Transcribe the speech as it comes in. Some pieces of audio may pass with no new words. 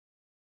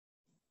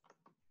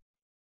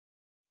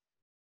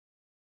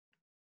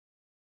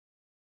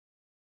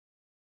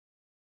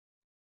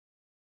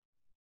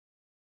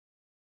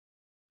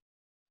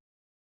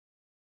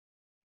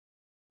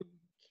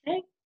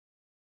Okay.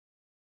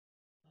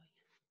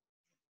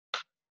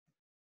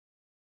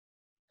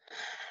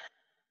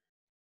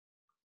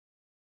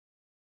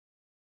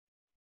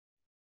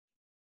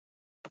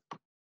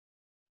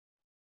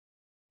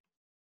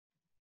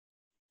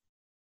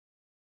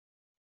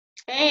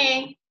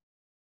 Hey.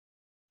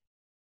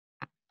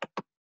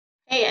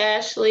 Hey,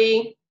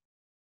 Ashley.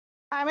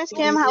 Hi, Miss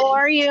Kim. How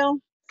are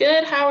you?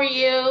 Good. How are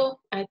you?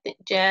 I think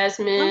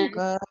Jasmine. I'm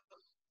good.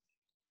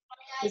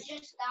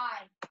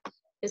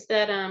 Is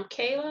that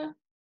Kayla?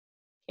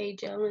 Hey,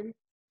 Jellen.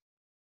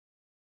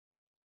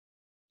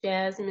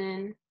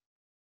 Jasmine.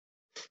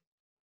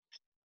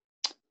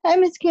 Hi,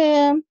 Miss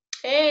Kim.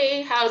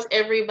 Hey, how's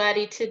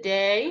everybody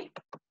today?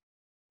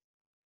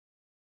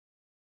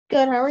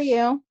 Good. How are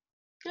you?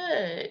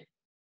 Good.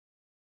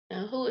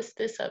 Now, who is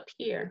this up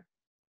here?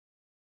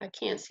 I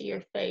can't see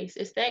your face.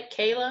 Is that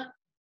Kayla?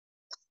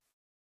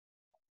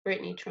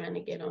 Brittany trying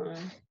to get on.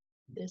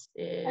 This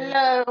is.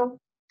 Hello.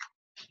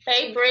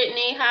 Hey,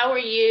 Brittany. How are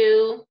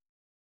you?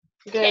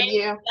 Good,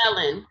 you?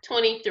 Ellen,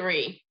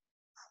 23.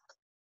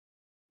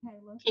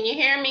 Kayla. Can you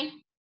hear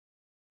me?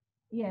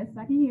 Yes,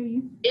 I can hear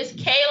you. It's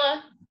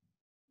Kayla.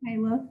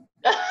 Kayla.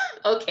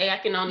 Okay, I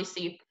can only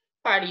see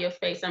part of your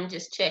face. I'm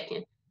just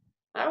checking.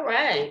 All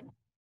right.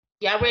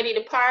 Y'all ready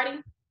to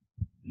party?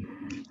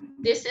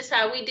 This is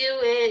how we do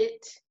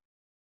it.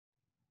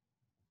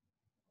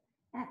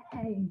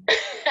 Hey.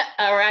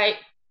 All right.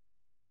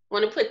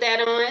 Want to put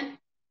that on?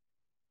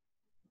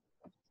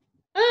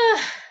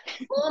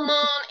 Full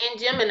moon and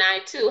Gemini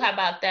too. How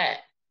about that?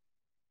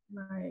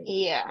 Right.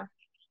 Yeah.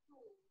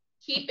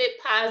 Keep it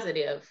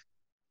positive.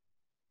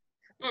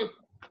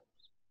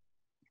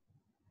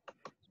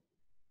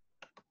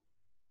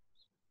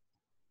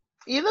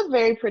 You look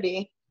very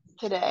pretty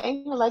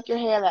today. I like your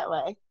hair that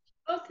way.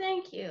 Oh,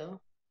 thank you.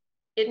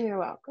 You're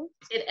welcome.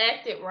 It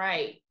acted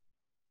right.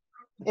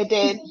 It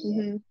did.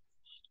 Mm-hmm.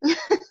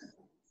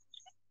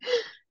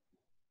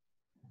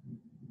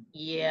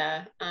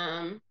 Yeah.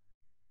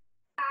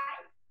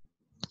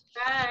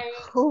 Hi.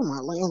 Oh, my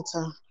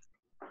lantern.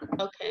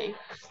 Okay.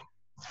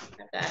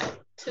 I got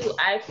 2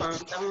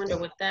 iPhones. I wonder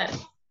what that.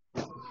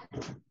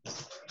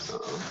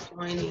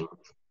 Joining.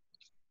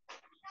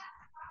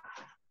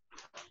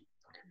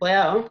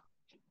 Well,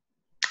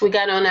 we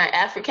got on our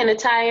African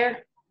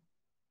attire.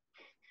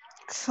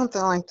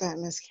 Something like that,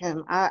 Miss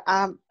Kim.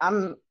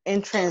 I'm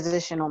in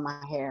transition on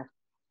my hair.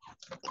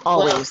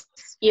 Always. Well,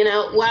 you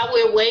know, while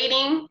we're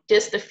waiting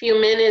just a few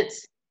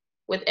minutes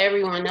with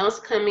everyone else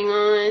coming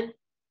on,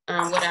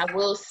 what I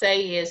will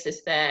say is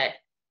that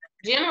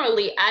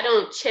generally I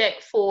don't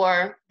check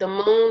for the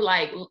moon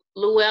like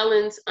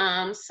Llewellyn's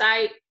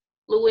site.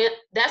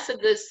 That's a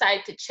good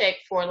site to check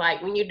for,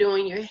 like when you're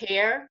doing your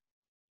hair.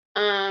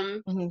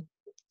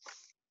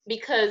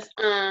 Because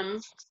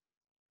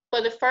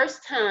for the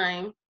first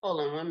time, hold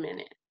on 1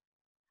 minute.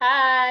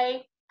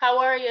 Hi, how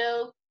are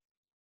you?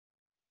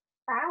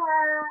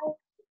 Hi.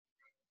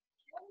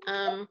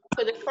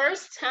 For the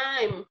first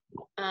time,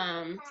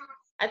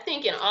 I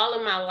think in all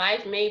of my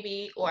life,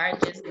 maybe, or I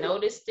just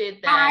noticed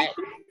it that. Hi.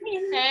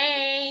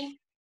 Hey,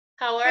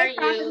 how are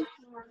you?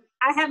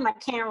 I have my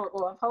camera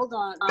off. Hold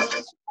on. Let me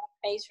show my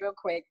face real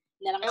quick.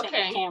 Then I'm taking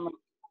the camera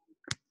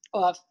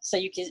off so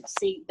you can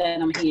see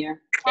that I'm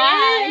here.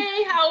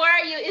 Hey, how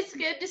are you? It's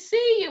good to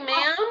see you,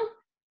 ma'am.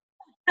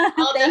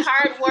 All the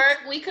hard work.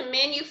 We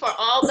commend you for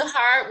all the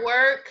hard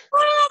work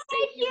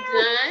that you've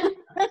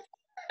done.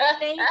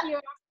 Thank you.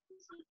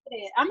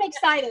 I'm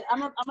excited. I'm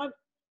gonna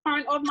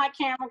turn off my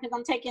camera because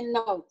I'm taking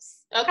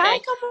notes.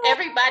 Okay.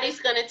 Everybody's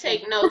gonna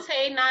take notes.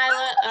 Hey,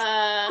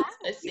 Nyla.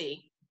 Let's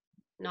see.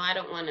 No, I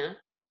don't wanna.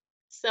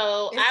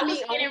 So I was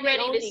getting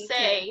ready to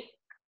say,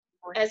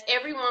 as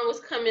everyone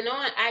was coming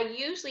on, I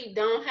usually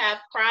don't have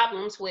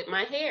problems with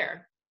my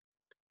hair.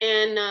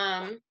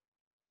 And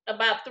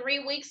about 3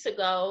 weeks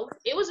ago,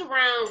 it was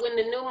around when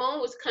the new moon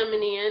was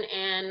coming in,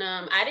 and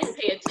I didn't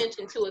pay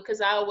attention to it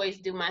because I always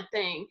do my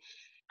thing.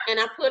 And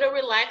I put a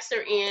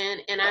relaxer in,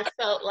 and I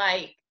felt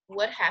like,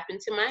 what happened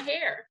to my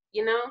hair?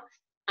 You know,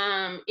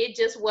 it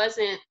just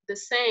wasn't the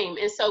same.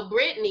 And so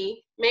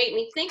Brittany made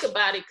me think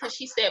about it because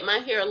she said my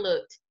hair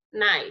looked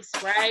nice,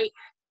 right?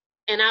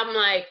 And I'm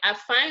like, I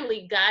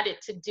finally got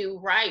it to do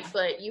right,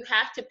 but you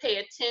have to pay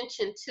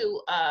attention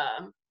to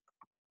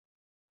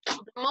the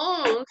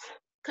moons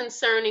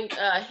concerning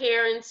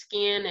hair and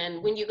skin,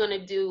 and when you're going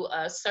to do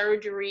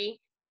surgery.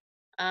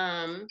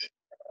 Let's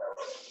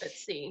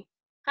see.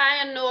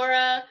 Hi,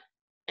 Honora.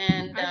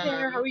 And hi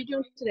there. How are you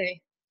doing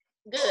today?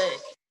 Good.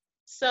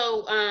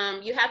 So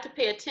you have to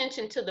pay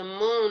attention to the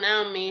moon.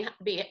 I don't mean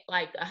be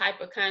like a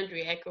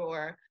hypochondriac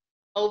or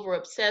over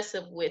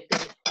obsessive with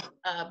it,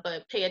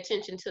 but pay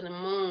attention to the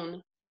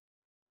moon,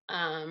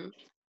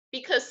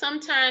 because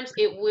sometimes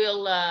it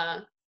will.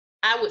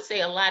 I would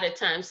say a lot of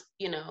times,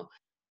 you know,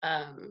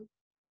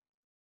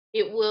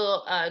 it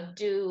will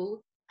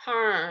do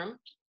harm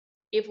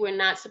if we're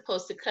not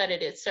supposed to cut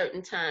it at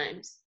certain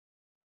times,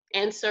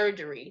 and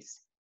surgeries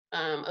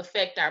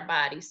affect our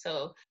body.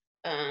 So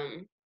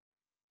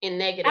in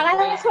negative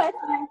ways.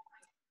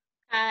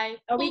 Hi.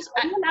 Are we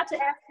allowed to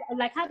ask,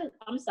 like,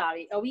 I'm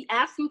sorry, are we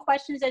asking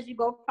questions as you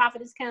go,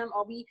 Prophetess Kim?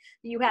 Or do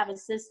you have a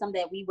system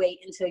that we wait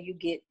until you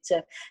get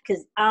to,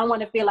 because I don't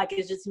want to feel like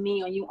it's just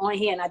me or you on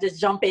here and I just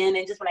jump in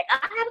and just be like, I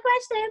have a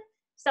question.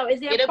 So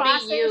is there a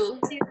process? Be you.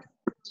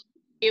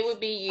 It would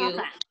be you.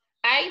 Okay.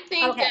 I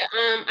think that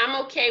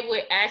I'm okay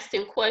with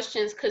asking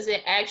questions because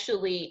it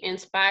actually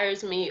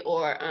inspires me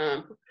or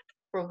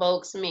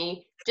provokes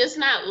me. Just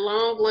not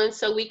long ones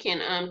so we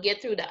can get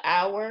through the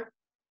hour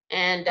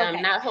and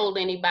not hold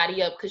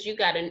anybody up, because you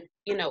got to,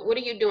 what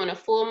are you doing, a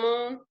full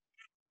moon?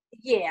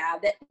 Yeah,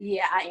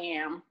 I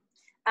am.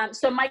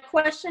 So my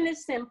question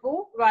is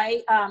simple,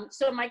 right?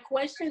 So my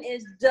question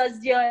is,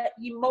 does your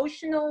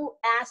emotional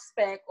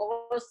aspect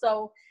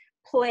also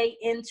play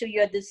into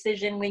your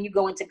decision when you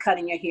go into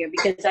cutting your hair?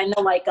 Because I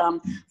know, like,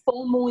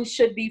 full moon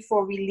should be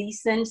for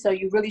releasing, so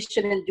you really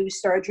shouldn't do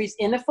surgeries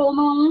in a full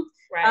moon,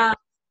 right?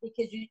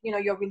 Because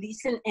you're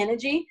releasing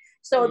energy.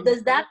 So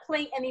does that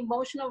play an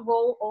emotional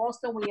role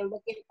also when you're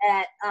looking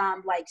at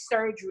like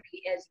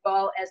surgery as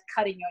well as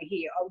cutting your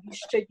hair? Or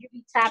should you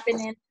be tapping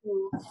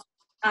into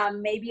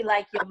maybe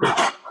like your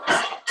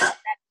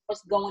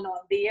what's going on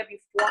there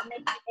before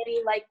making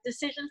any like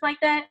decisions like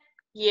that?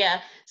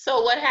 Yeah.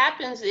 So what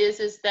happens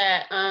is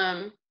that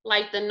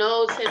like the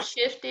nodes have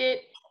shifted.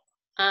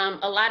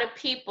 A lot of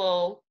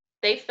people,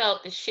 they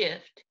felt the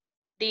shift.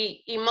 The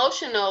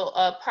emotional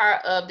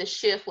part of the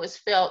shift was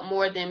felt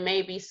more than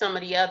maybe some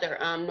of the other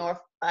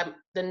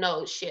the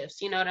node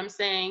shifts. You know what I'm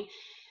saying?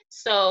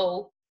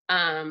 So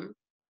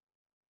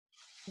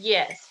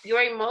yes,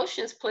 your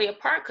emotions play a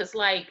part, because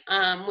like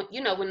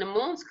when the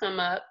moons come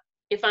up,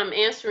 if I'm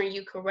answering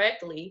you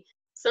correctly,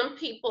 some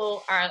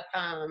people are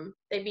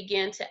they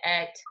begin to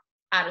act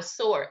out of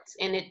sorts,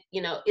 and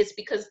it's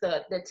because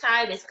the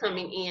tide is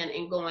coming in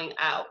and going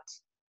out.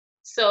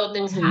 So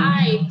the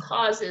tide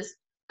causes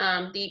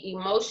the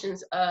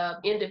emotions of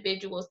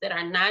individuals that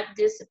are not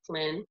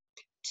disciplined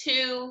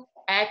to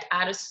act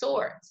out of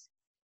sorts.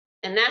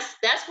 And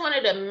that's one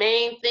of the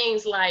main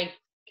things, like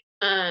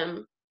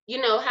how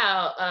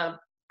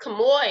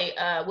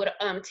Kamoy would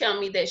tell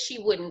me that she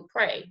wouldn't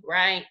pray,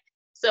 right?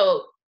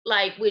 So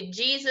like with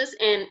Jesus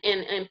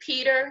and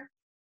Peter,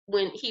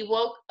 when he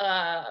woke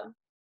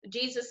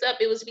Jesus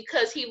up, it was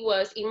because he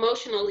was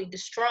emotionally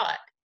distraught.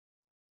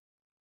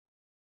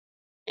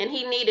 And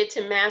he needed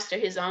to master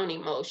his own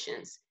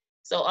emotions.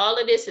 So all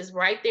of this is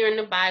right there in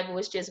the Bible.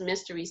 It's just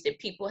mysteries that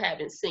people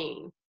haven't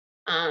seen.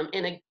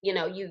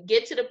 You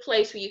get to the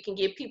place where you can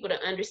get people to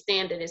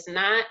understand that it's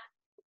not.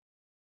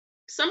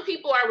 Some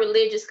people are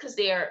religious because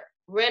they're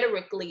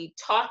rhetorically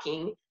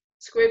talking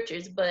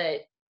scriptures,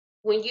 but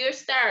when you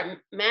start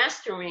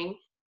mastering,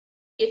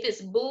 if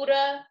it's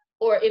Buddha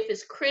or if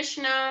it's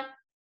Krishna,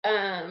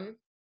 Kuan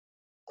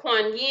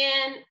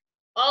Yin,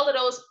 all of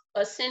those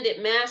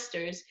ascended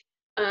masters,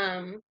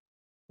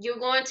 you're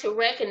going to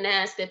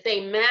recognize that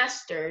they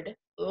mastered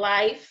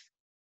life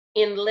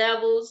in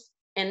levels,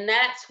 and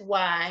that's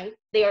why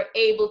they are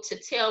able to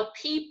tell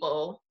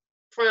people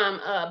from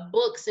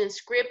books and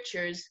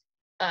scriptures,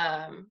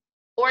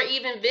 or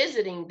even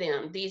visiting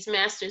them. These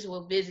masters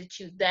will visit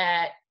you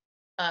that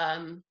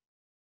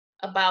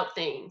about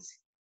things.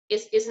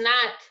 It's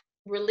not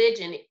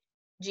religion.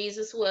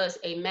 Jesus was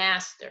a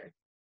master.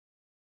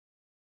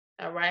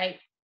 All right.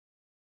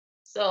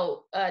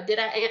 So did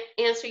I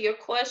answer your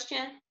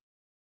question?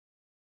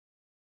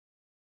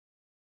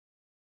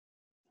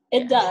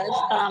 It does,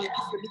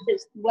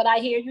 because what I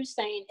hear you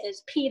saying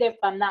is Peter, if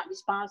I'm not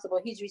responsible,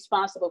 he's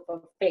responsible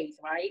for faith,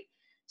 right?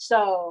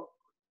 So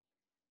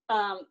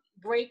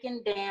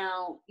breaking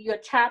down, you're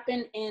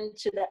tapping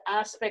into the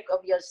aspect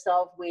of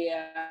yourself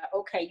where,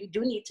 okay, you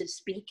do need to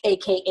speak,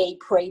 AKA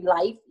pray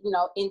life,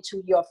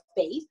 into your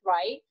faith,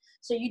 right?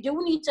 So you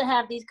do need to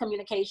have these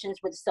communications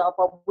with self,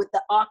 or with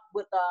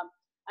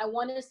I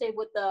want to say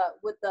with the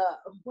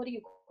what do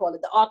you call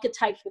it? The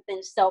archetypes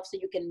within self, so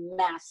you can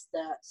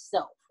master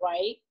self,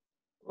 right?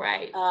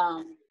 Right.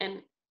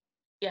 And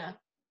yeah.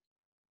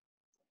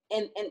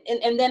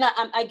 And then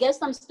I guess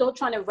I'm still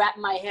trying to wrap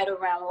my head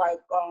around like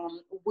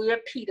where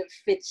Peter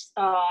fits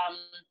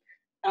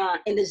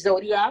in the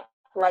zodiac.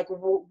 Like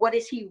what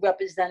is he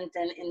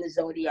representing in the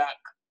zodiac?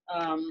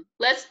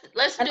 Let's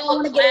do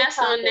a class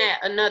on that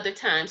another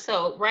time.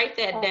 So write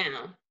that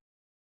down,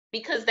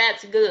 because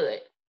that's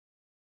good.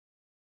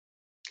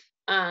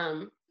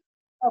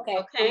 Okay.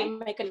 I'm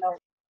gonna make a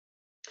note.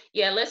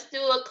 Yeah, let's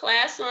do a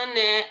class on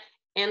that,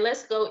 and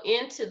let's go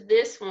into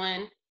this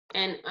one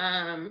and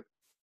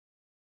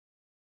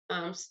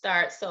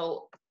start.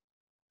 So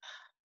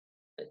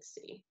let's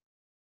see.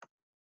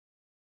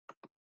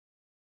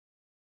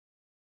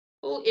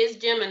 Who is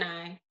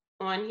Gemini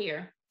on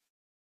here?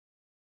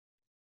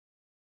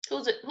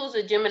 Who's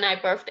a Gemini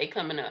birthday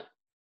coming up?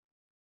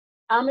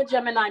 I'm a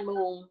Gemini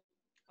moon.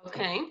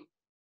 Okay.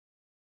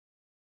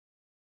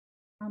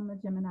 I'm a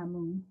Gemini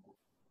moon.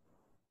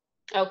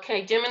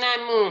 Okay, Gemini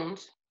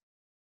moons.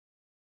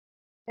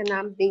 And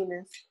I'm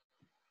Venus.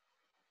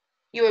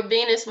 You're a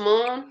Venus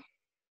moon?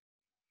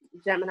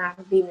 Gemini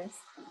Venus.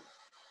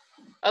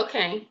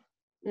 Okay.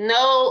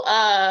 No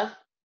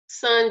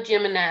Sun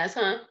Geminis,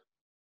 huh?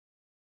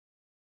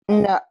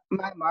 No,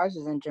 my Mars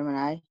is in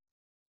Gemini.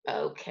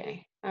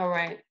 Okay. All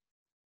right.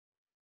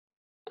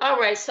 All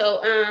right.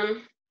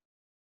 So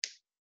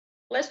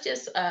let's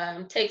just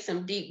take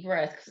some deep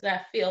breaths, because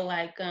I feel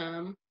like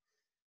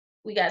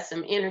we got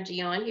some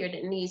energy on here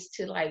that needs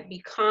to like be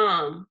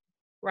calm,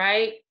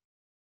 right?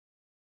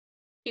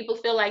 People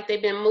feel like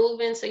they've been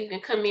moving, so you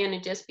can come in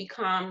and just be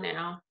calm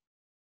now.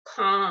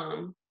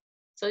 Calm.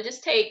 So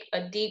just take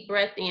a deep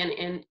breath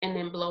in and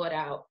then blow it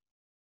out.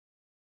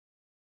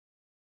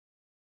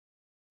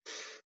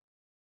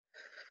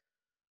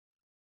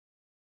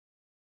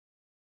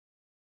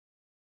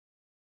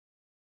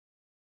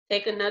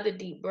 Take another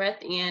deep breath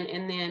in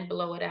and then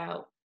blow it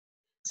out.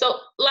 So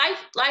life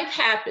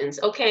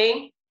happens,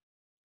 okay?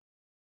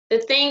 The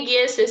thing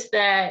is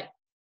that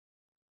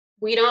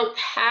we don't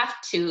have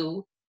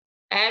to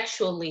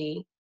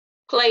actually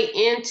play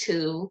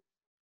into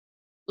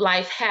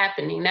life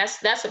happening.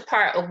 That's a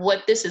part of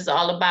what this is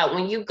all about.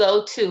 When you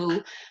go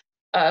to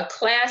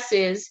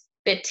classes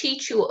that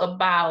teach you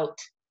about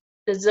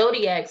the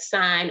zodiac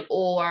sign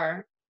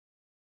or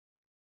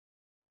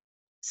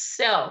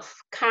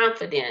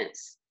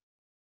self-confidence,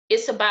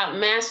 it's about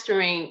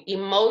mastering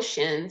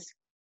emotions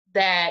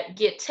that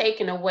get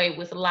taken away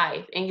with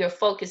life, and your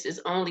focus is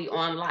only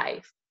on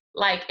life.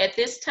 Like at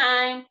this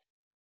time,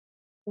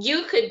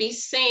 you could be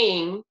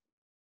seeing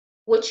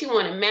what you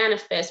want to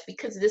manifest,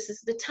 because this is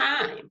the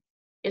time.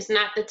 It's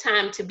not the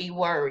time to be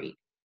worried.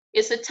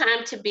 It's a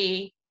time to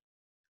be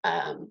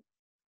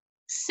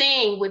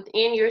seeing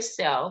within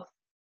yourself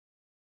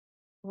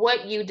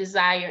what you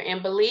desire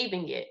and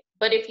believing it.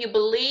 But if you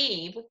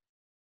believe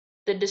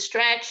the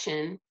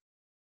distraction,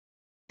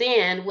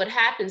 then what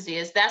happens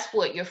is that's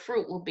what your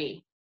fruit will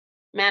be,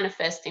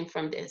 manifesting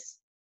from this,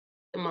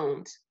 the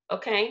moons,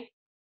 okay?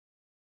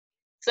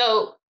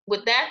 So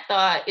with that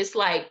thought, it's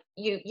like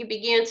you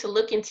begin to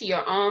look into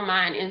your own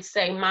mind and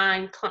say,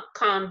 mind,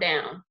 calm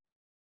down.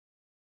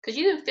 Because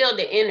you can feel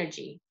the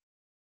energy.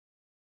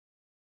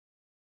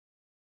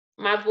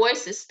 My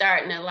voice is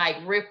starting to like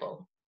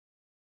ripple.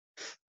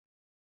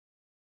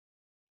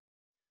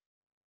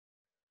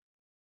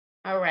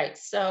 All right,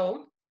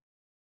 so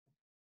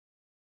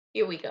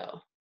here we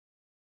go.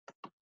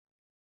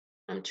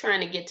 I'm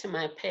trying to get to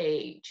my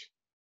page.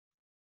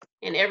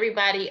 And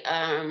everybody,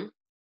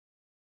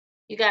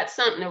 you got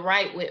something to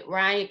write with,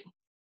 right?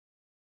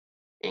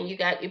 And you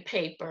got your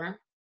paper.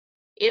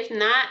 If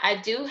not,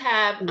 I do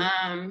have,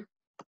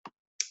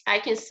 I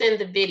can send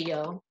the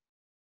video,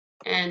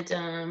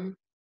 and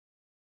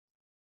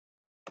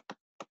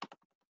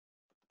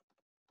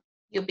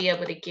you'll be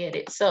able to get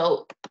it.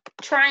 So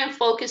try and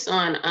focus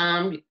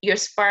on your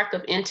spark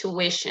of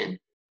intuition,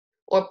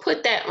 or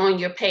put that on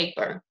your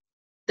paper.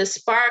 The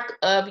spark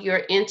of your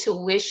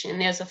intuition,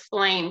 there's a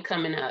flame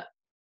coming up.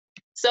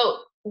 So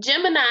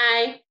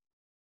Gemini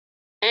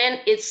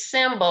and its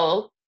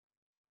symbol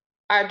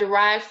are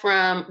derived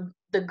from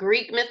the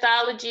Greek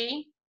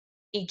mythology,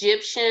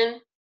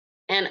 Egyptian,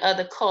 and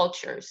other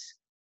cultures.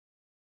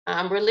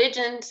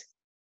 Religions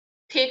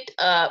picked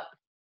up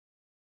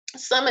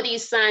some of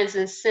these signs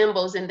and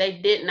symbols, and they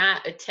did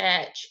not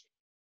attach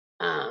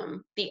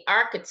the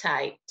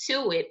archetype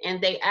to it, and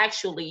they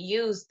actually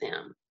used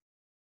them.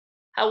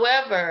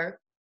 However,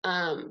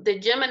 the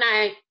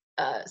Gemini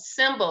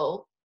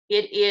symbol,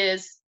 it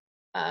is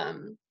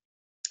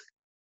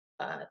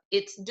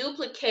it's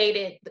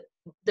duplicated.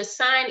 The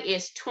sign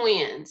is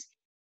twins,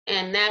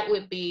 and that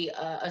would be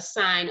a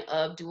sign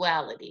of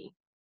duality.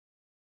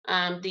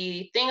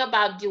 The thing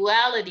about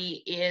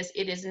duality is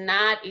it is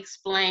not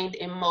explained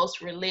in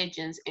most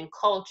religions and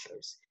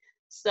cultures.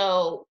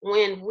 So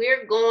when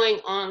we're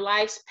going on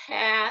life's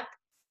path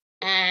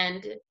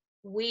and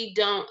we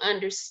don't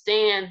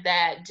understand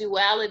that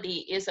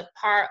duality is a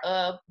part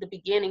of the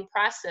beginning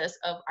process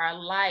of our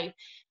life,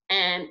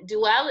 and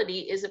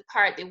duality is a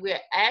part that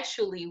we're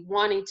actually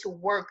wanting to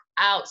work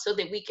out so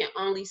that we can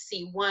only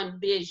see one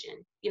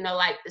vision, you know,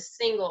 like the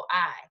single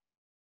eye,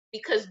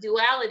 because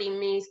duality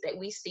means that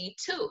we see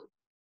two.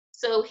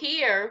 So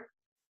here,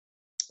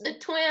 the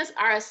twins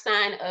are a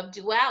sign of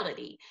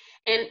duality.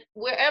 And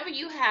wherever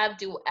you have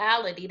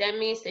duality, that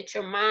means that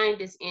your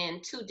mind is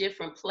in two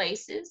different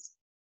places.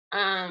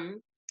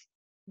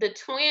 The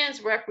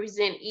twins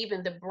represent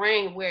even the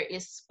brain, where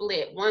it's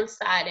split one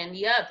side and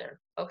the other,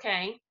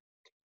 okay?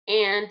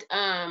 And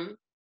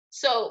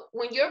so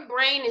when your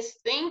brain is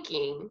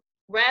thinking,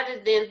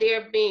 rather than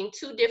there being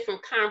two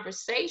different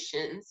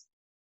conversations,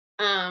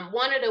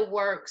 one of the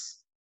works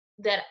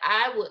that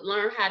I would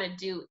learn how to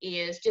do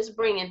is just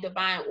bringing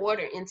divine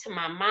order into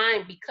my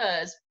mind,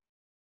 because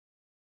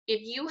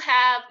if you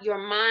have your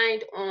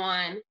mind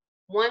on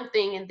one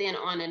thing and then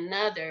on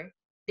another,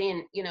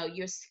 then you know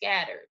you're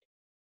scattered.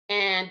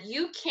 And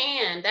you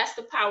can, that's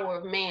the power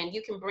of man,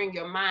 you can bring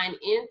your mind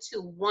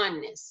into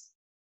oneness.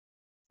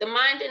 The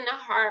mind and the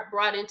heart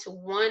brought into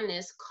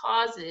oneness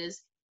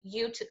causes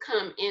you to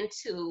come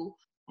into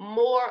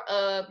more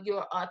of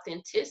your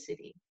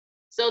authenticity.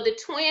 So the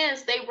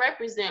twins, they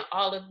represent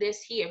all of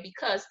this here,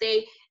 because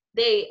they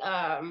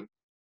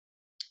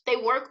they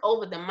work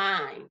over the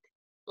mind.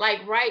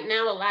 Like right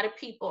now, a lot of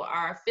people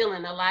are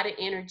feeling a lot of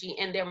energy,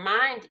 and their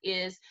mind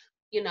is,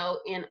 you know,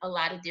 in a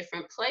lot of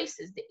different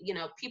places. You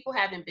know, people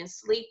haven't been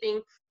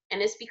sleeping,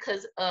 and it's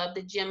because of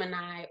the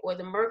Gemini or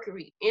the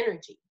Mercury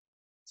energy.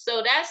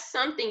 So that's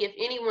something, if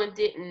anyone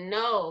didn't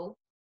know,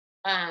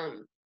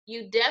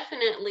 you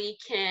definitely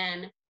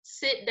can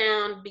sit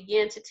down,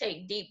 begin to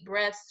take deep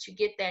breaths to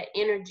get that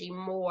energy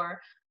more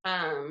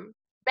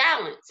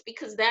balanced,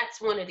 because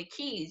that's one of the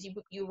keys.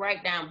 You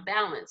write down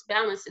balance.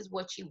 Balance is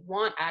what you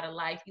want out of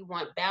life. You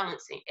want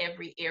balance in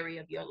every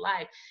area of your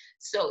life.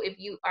 So if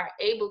you are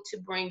able to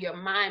bring your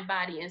mind,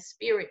 body, and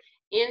spirit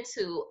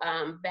into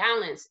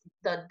balance,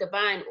 the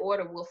divine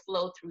order will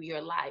flow through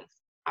your life.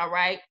 All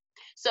right.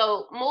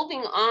 So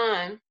moving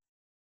on,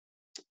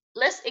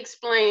 let's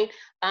explain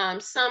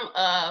some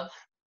of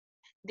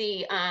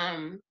the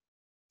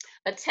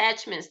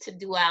attachments to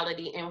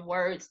duality in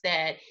words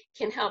that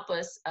can help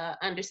us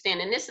understand.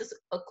 And this is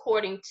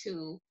according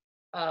to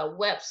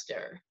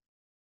Webster.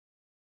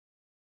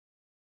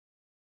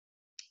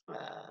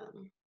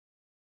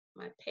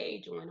 My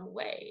page went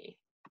away.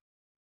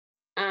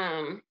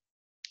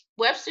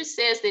 Webster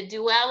says that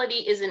duality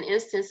is an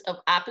instance of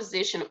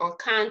opposition or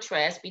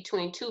contrast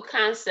between two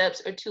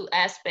concepts or two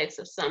aspects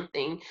of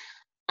something,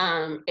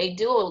 a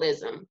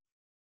dualism.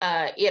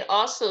 It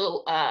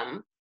also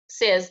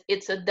says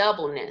it's a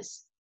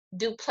doubleness,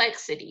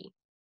 duplexity,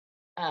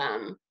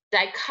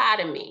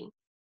 dichotomy,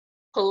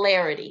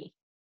 polarity.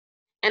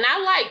 And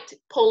I liked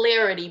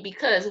polarity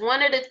because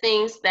one of the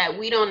things that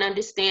we don't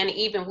understand,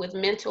 even with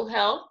mental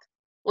health,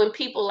 when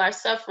people are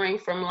suffering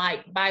from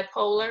like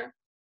bipolar,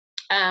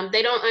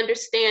 they don't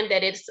understand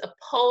that it's a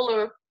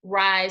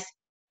polarized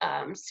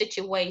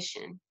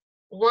situation.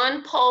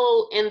 One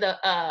pole in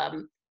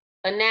the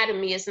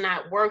anatomy is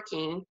not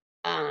working,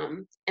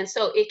 and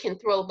so it can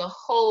throw the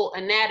whole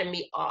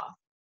anatomy off,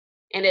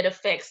 and it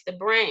affects the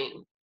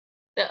brain.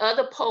 The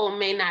other pole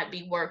may not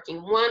be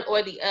working, one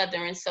or the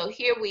other. And so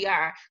here we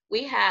are,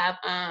 we have,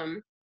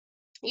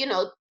 you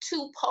know,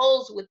 two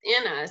poles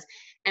within us,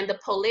 and the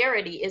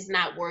polarity is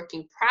not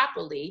working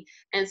properly.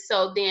 And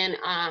so then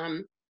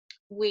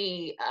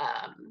we,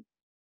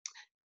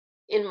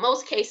 in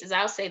most cases,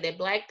 I'll say that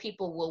Black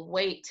people will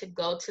wait to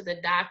go to the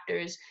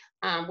doctors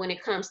when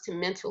it comes to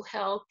mental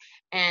health,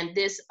 and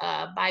this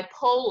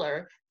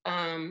bipolar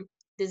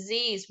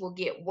disease will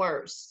get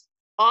worse.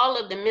 All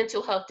of the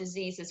mental health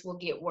diseases will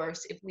get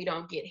worse if we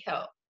don't get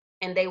help,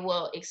 and they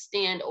will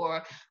extend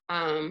or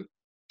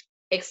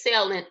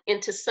excel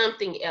into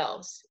something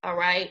else. All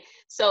right.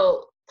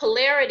 So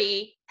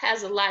polarity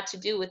has a lot to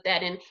do with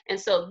that, and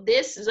so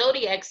this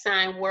zodiac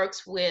sign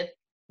works with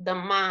the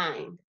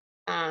mind.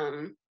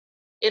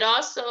 It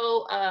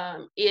also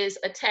is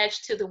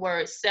attached to the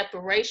word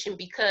separation,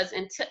 because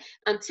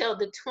until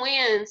the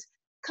twins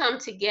come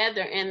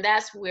together, and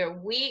that's where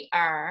we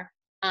are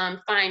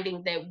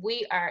finding that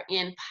we are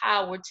in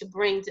power to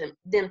bring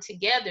them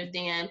together,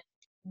 then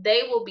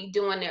they will be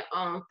doing their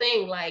own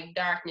thing, like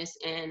darkness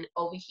and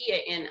over here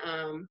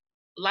and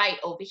light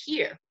over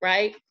here,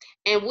 right?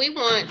 And we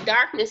want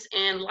darkness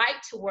and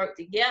light to work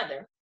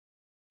together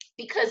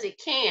because it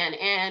can,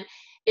 and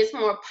it's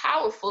more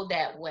powerful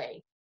that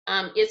way.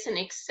 It's an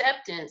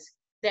acceptance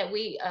that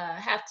we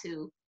have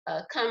to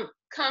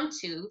come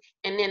to,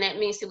 and then that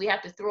means that we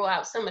have to throw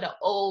out some of the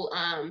old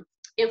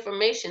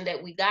information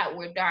that we got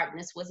where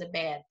darkness was a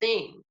bad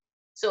thing.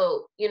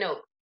 So, you know,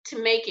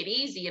 to make it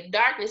easy, if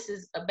darkness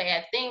is a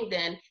bad thing,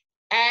 then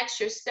ask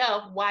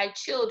yourself why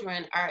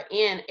children are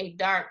in a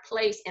dark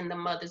place in the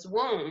mother's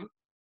womb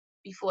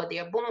before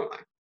they're born.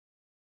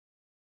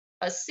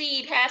 A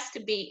seed has to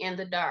be in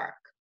the dark.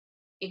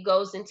 It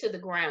goes into the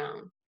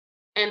ground,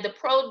 and the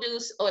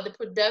produce or the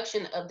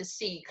production of the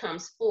seed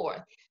comes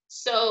forth.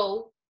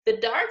 So the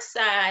dark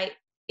side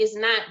is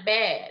not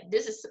bad.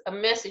 This is a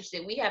message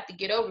that we have to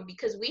get over,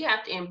 because we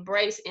have to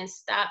embrace and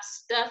stop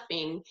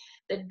stuffing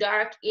the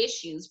dark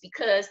issues,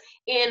 because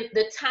in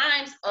the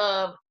times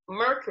of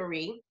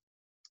Mercury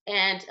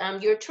and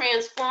you're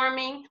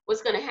transforming,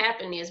 what's going to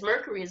happen is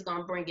Mercury is going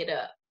to bring it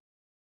up.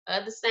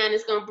 The sign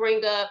is going to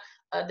bring up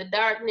the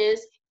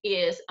darkness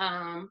is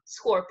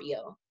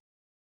Scorpio.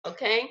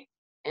 Okay,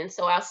 and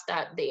so I'll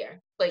stop there,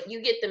 but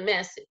you get the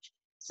message.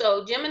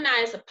 So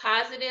Gemini is a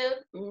positive,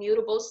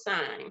 mutable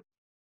sign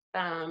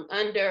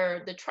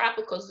under the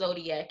tropical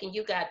zodiac, and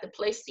you got the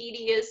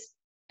Placidius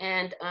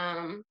and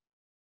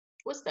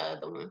what's the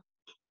other one?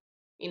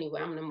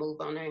 Anyway, I'm gonna move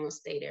on. I ain't gonna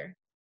stay there.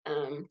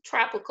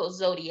 Tropical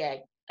zodiac.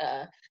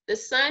 The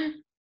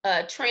sun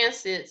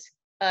transits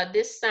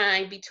this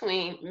sign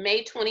between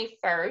May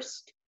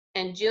 21st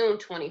and June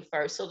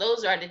 21st. So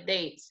those are the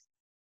dates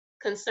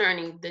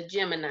concerning the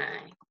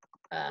Gemini.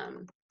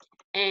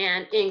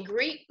 And in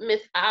Greek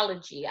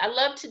mythology, I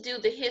love to do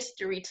the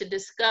history to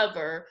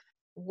discover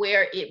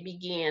where it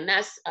began.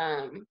 That's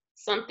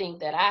something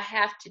that I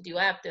have to do.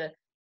 I have to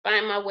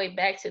find my way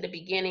back to the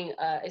beginning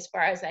as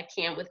far as I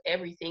can with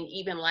everything,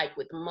 even like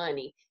with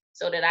money.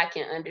 so that I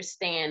can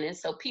understand. And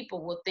so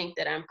people will think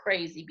that I'm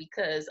crazy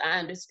because I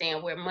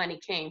understand where money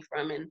came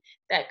from and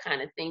that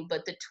kind of thing.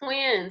 But the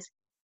twins,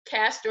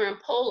 Castor and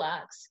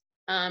Pollux,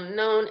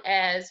 known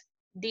as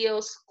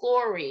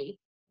Dioscuri,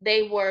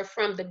 they were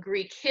from the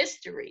Greek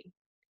history.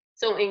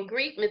 So in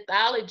Greek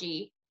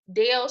mythology,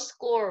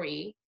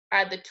 Dioscuri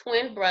are the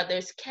twin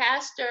brothers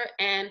Castor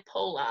and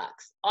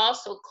Pollux,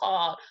 also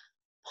called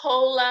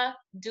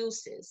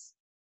Polydeuces.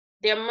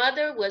 Their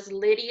mother was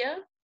Lydia,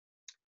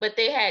 but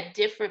they had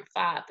different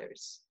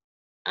fathers.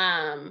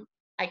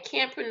 I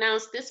can't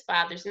pronounce this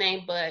father's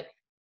name, but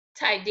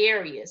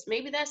Tiberius,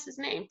 maybe that's his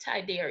name,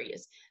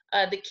 Tiberius,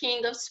 the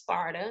king of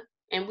Sparta,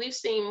 and we've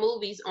seen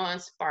movies on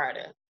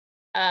Sparta,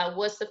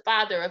 was the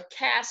father of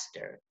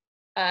Castor.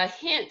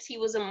 Hence, he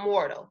was a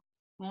mortal,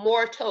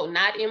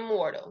 not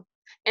immortal.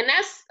 And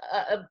that's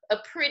a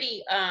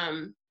pretty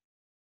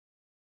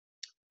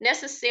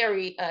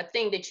necessary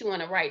thing that you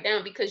want to write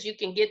down, because you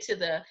can get to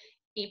the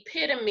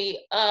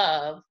epitome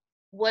of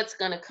what's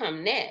going to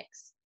come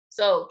next.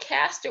 So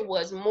Castor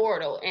was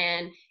mortal,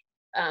 and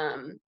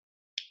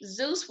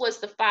Zeus was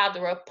the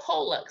father of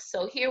Pollux.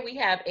 So here we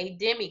have a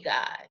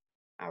demigod,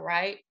 all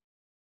right?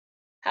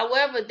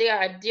 However, there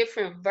are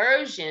different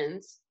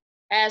versions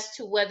as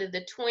to whether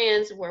the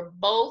twins were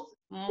both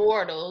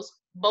mortals,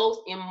 both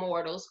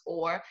immortals,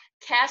 or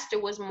Castor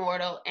was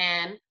mortal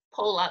and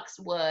Pollux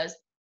was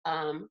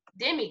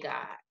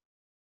demigod.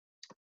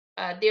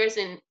 There's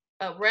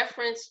a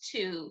reference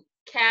to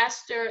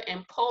Castor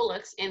and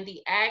Pollux in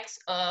the Acts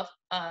of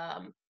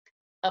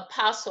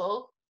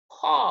Apostle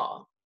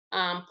Paul.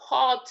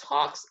 Paul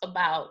talks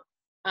about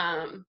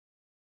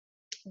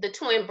the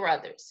twin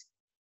brothers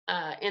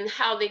and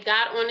how they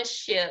got on a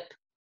ship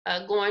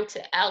going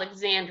to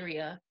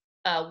Alexandria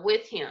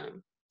with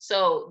him.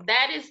 So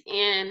that is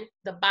in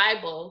the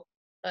Bible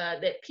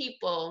that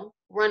people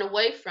run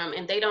away from,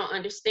 and they don't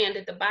understand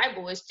that the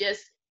Bible is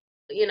just,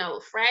 you know,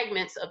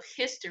 fragments of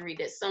history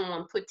that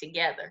someone put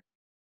together.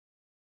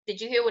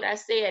 Did you hear what I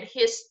said?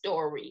 His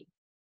story.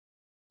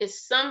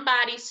 It's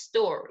somebody's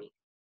story,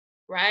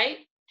 right?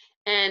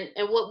 And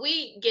what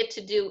we get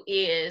to do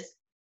is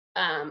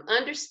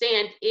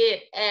understand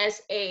it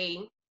as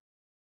a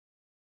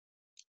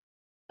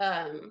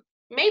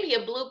maybe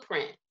a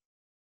blueprint,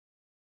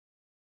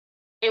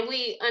 and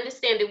we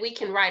understand that we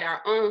can write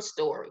our own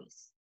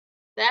stories.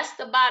 That's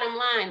the bottom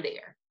line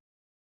there.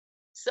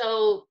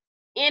 So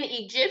in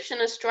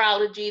Egyptian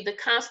astrology, the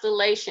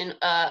constellation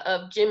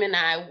of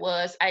Gemini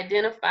was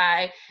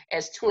identified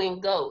as twin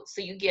goats.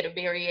 So you get a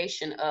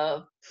variation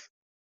of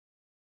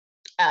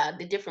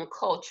the different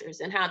cultures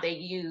and how they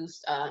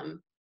used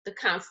the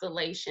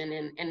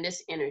constellation and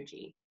this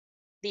energy.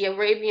 The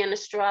Arabian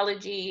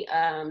astrology,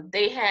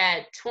 they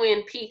had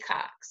twin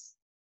peacocks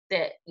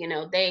that, you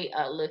know, they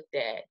looked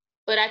at.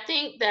 But I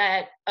think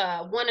that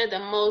one of the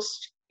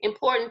most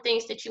important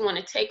things that you want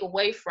to take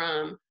away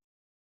from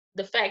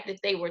the fact that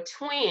they were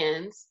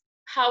twins,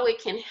 how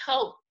it can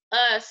help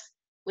us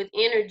with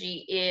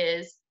energy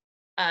is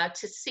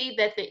to see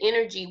that the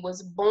energy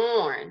was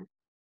born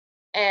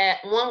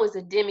one was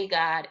a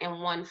demigod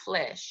and one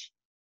flesh,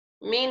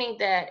 meaning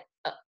that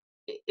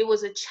it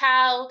was a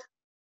child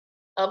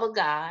of a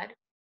god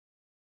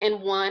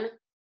and one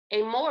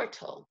a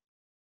mortal.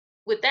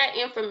 With that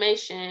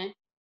information,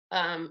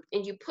 and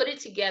you put it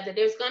together,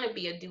 there's going to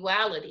be a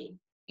duality,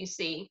 you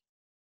see.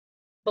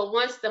 But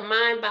once the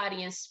mind,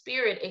 body, and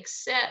spirit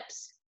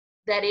accepts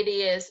that it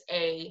is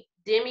a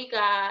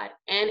demigod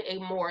and a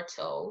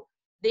mortal,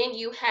 then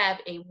you have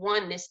a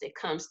oneness that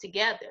comes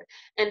together.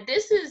 And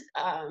this is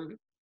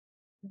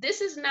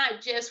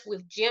not just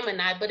with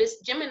Gemini, but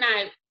it's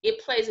Gemini, it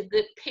plays a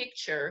good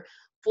picture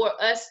for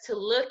us to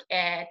look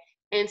at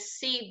and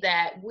see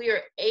that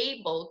we're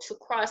able to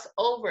cross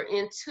over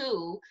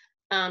into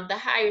the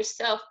higher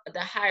self, the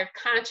higher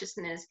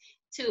consciousness,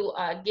 to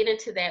get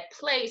into that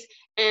place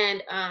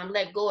and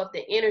let go of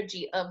the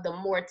energy of the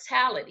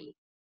mortality,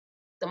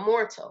 the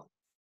mortal.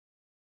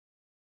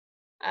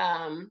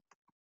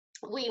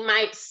 We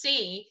might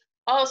see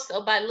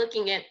also by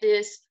looking at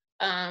this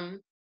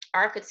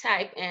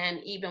archetype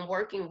and even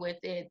working with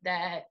it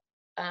that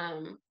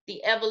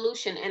the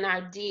evolution in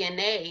our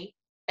DNA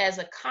as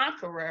a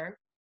conqueror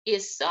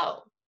is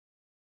so.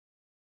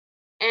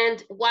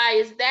 And why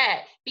is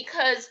that?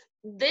 Because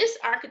this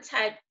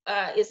archetype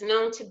is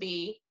known to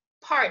be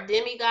part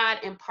demigod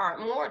and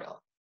part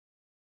mortal.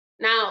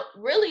 Now,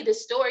 really, the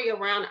story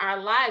around our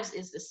lives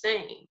is the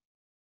same.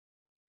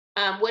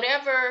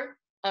 Whatever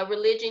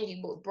religion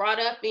you were brought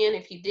up in,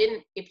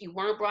 if you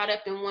weren't brought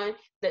up in one,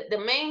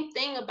 the main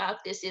thing about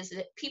this is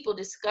that people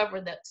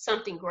discover that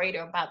something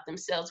greater about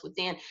themselves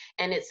within,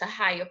 and it's a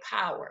higher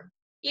power.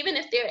 Even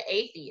if they're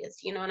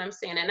atheists, you know what I'm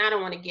saying? And I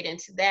don't want to get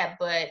into that,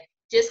 but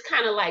just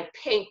kind of like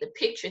paint the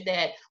picture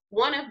that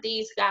one of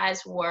these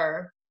guys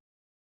were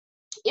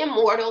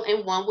immortal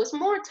and one was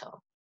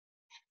mortal.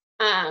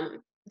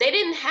 They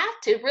didn't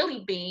have to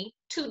really be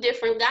two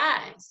different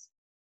guys,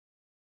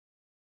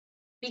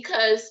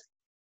 because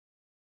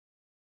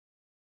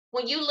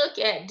when you look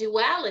at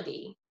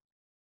duality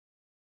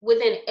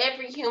within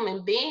every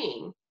human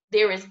being,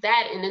 there is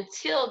that. And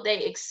until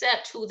they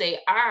accept who they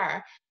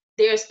are,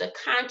 there's the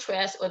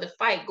contrast or the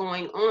fight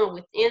going on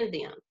within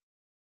them.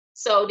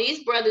 So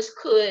these brothers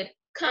could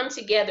come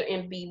together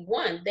and be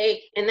one.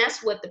 And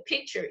that's what the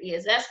picture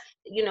is. That's,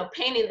 you know,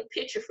 painting the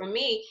picture for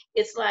me.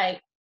 It's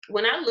like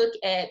when I look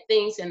at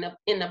things in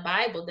the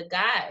Bible, the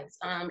guys,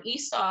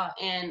 Esau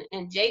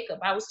and Jacob,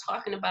 I was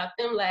talking about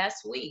them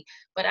last week,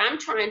 but I'm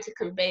trying to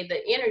convey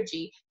the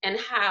energy and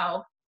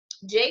how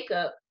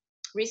Jacob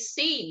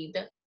received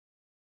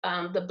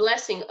the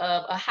blessing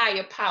of a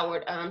higher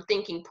powered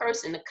thinking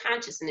person, the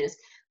consciousness,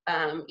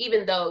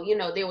 even though, you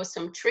know, there was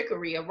some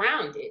trickery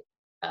around it,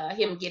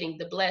 him getting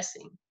the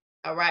blessing.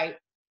 All right.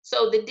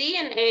 So the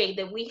DNA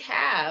that we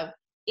have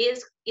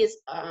is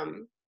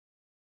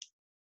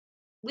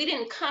we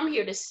didn't come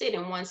here to sit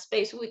in one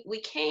space.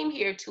 We came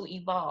here to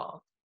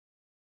evolve.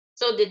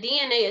 So the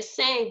DNA is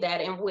saying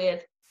that, and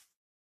with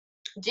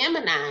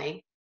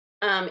Gemini,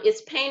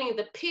 it's painting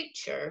the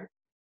picture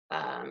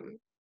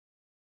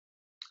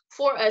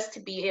for us to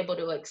be able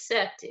to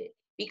accept it,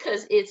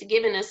 because it's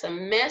giving us a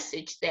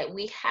message that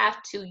we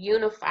have to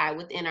unify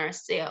within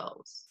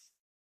ourselves.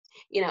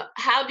 You know,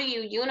 how do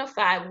you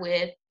unify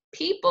with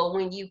people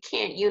when you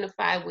can't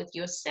unify with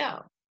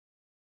yourself?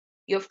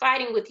 You're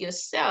fighting with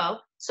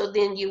yourself, so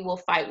then you will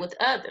fight with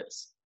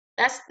others.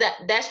 That's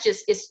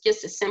just, it's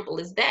just as simple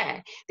as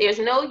that. There's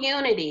no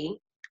unity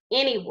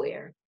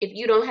anywhere if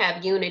you don't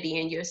have unity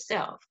in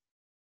yourself,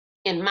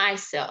 in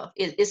myself.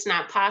 It's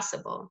not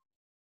possible.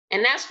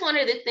 And that's one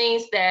of the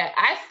things that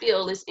I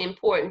feel is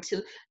important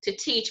to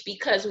teach,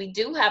 because we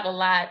do have a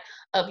lot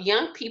of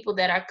young people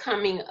that are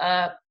coming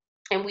up,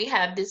 and we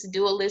have this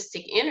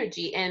dualistic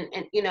energy, and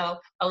you know,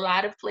 a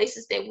lot of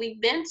places that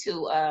we've been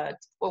to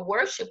for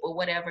worship or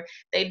whatever,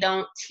 they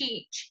don't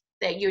teach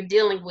that you're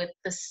dealing with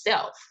the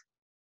self.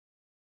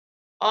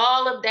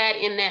 All of that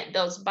in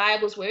those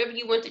Bibles, wherever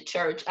you went to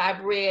church,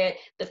 I've read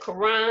the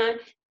Quran,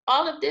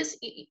 all of this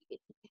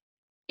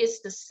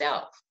is the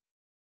self.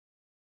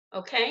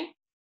 Okay?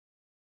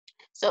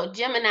 So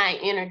Gemini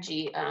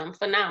energy,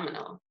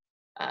 phenomenal.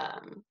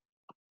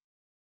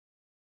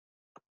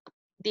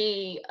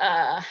 The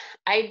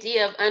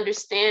idea of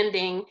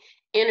understanding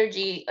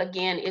energy,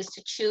 again, is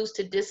to choose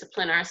to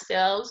discipline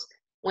ourselves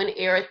when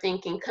error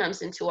thinking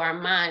comes into our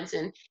minds.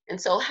 And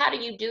so how do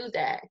you do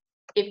that?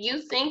 If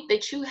you think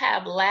that you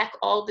have lack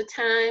all the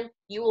time,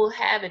 you will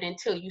have it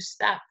until you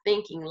stop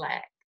thinking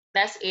lack.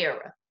 That's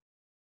error.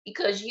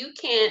 Because you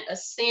can't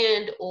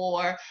ascend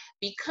or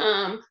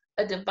become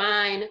a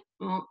divine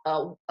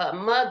a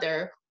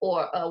mother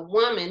or a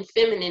woman,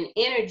 feminine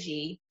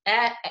energy,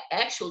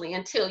 actually,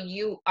 until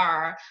you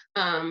are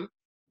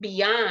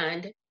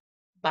beyond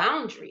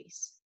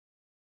boundaries.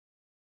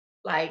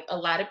 Like, a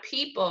lot of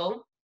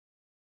people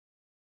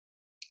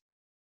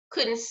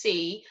couldn't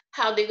see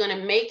how they're going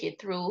to make it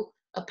through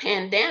a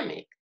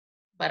pandemic,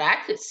 but I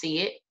could see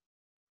it.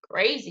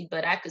 Crazy,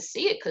 but I could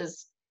see it,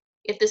 because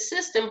if the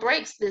system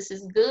breaks, this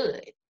is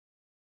good.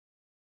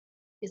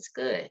 It's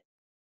good.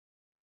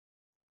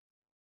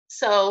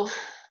 So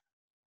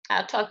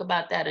I'll talk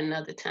about that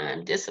another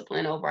time.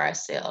 Discipline over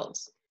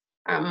ourselves,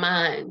 our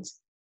minds,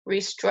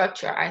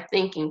 restructure our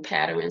thinking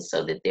patterns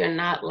so that they're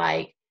not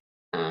like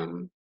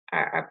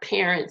our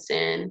parents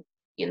and,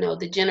 you know,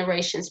 the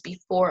generations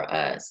before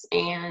us,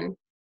 and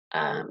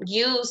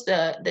use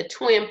the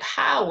twin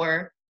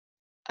power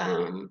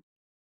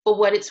for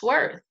what it's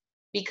worth.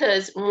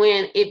 Because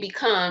when it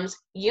becomes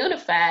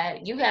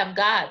unified, you have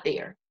God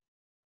there.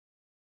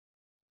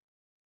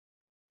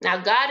 Now,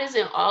 God is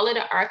in all of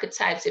the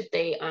archetypes if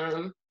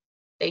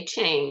they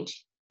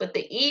change, but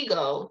the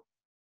ego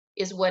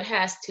is what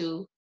has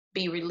to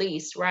be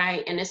released,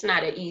 right? And it's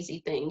not an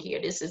easy thing here.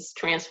 This is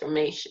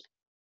transformation.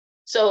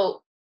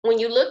 So when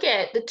you look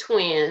at the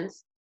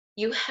twins,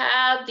 you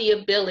have the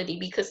ability,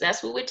 because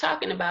that's what we're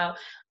talking about,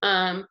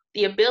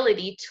 the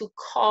ability to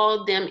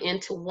call them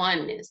into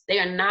oneness. They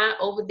are not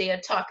over there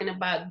talking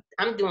about,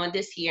 I'm doing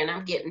this here and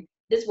I'm getting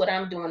this, what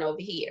I'm doing over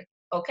here.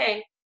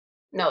 Okay?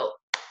 No,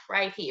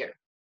 right here.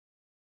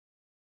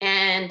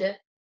 And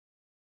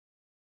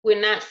we're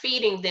not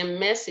feeding them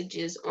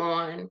messages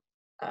on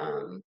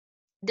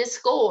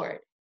discord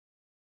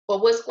or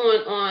what's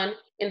going on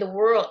in the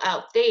world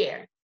out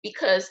there,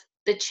 because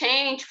the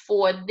change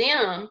for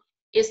them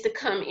is to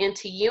come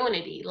into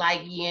unity,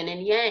 like yin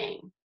and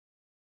yang.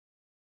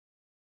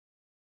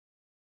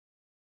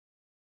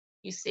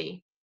 You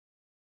see?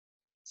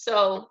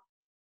 So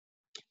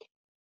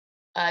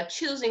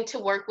choosing to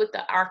work with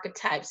the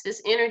archetypes,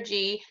 this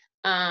energy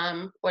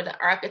or the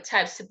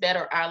archetypes to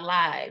better our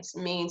lives,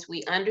 means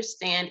we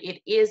understand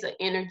it is an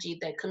energy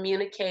that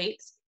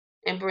communicates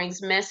and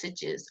brings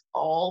messages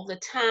all the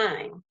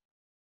time.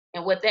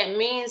 And what that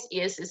means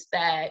is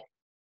that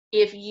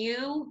if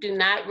you do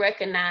not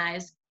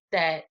recognize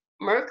that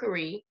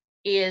Mercury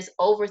is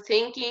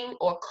overthinking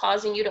or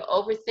causing you to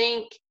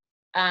overthink,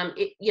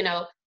 you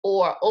know,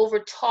 or over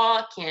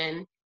talk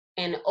and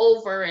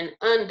over and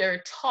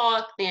under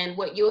talk, then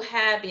what you'll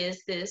have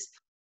is this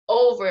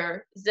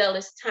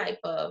overzealous type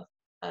of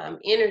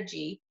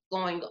energy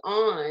going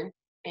on,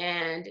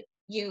 and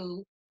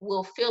you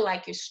will feel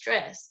like you're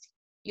stressed.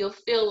 You'll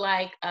feel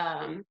like,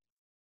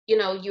 you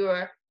know,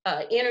 your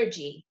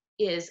energy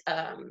is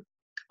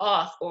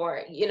off,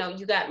 or, you know,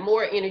 you got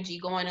more energy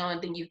going on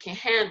than you can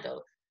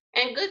handle.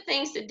 And good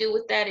things to do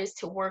with that is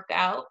to work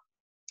out,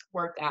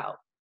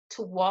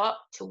 to walk,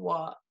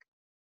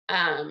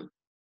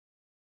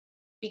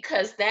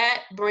 because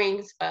that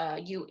brings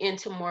you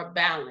into more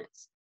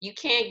balance. You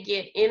can't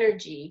get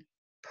energy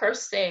per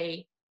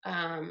se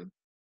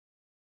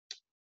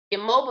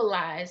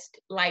immobilized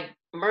like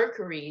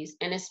Mercury's,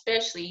 and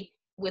especially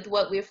with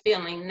what we're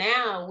feeling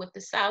now with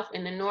the South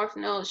and the North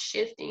nodes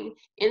shifting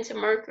into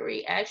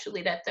Mercury,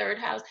 actually that third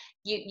house,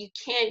 you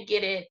can't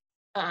get it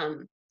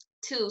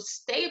to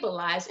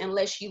stabilize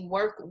unless you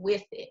work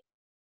with it.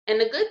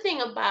 And the good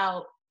thing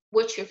about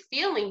what you're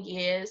feeling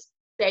is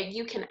that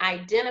you can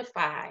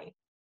identify,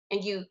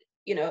 and you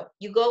know,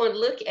 you go and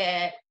look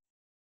at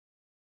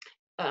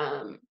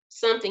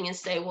something and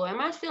say, well,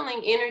 am I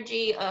feeling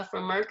energy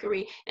from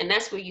Mercury? And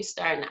that's where you're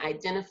starting to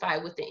identify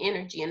with the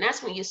energy. And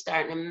that's when you're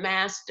starting to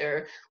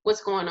master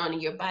what's going on in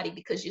your body,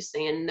 because you're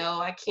saying, no,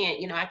 I can't,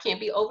 you know, I can't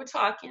be over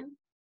talking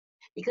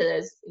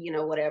because, you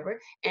know, whatever.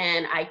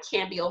 And I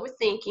can't be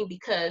overthinking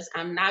because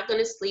I'm not going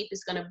to sleep.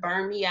 It's going to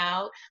burn me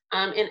out.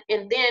 And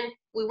then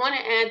we want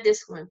to add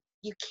this one.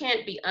 You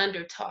can't be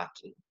under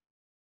talking,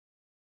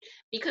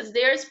 because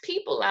there's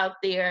people out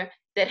there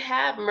that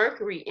have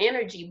Mercury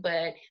energy,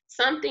 but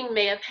something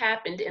may have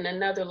happened in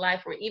another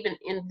life or even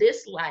in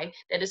this life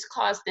that has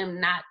caused them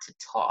not to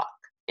talk,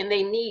 and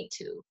they need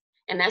to.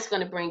 And that's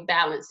going to bring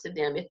balance to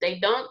them. If they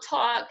don't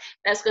talk,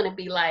 that's going to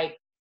be like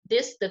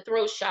this, the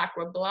throat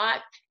chakra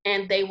blocked,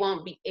 and they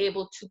won't be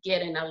able to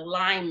get in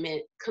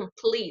alignment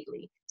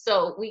completely.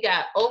 So we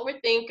got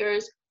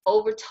overthinkers,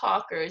 over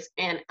talkers,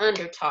 and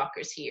under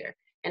talkers here.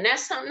 And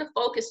that's something to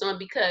focus on,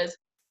 because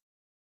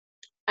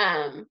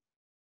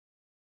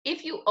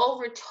if you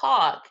over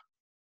talk,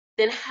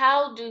 then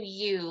how do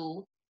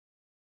you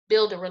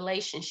build a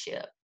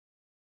relationship?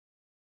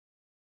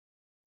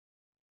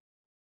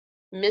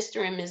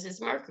 Mr. and Mrs.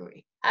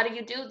 Mercury, how do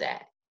you do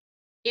that?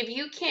 If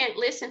you can't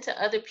listen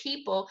to other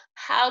people,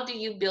 how do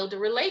you build a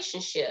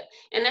relationship?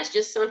 And that's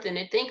just something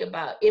to think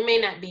about. It may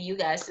not be you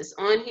guys that's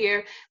on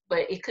here,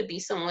 but it could be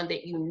someone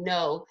that you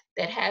know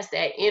that has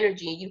that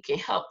energy, and you can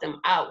help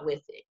them out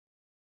with it.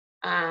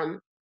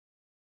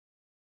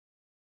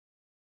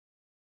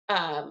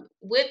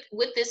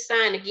 With this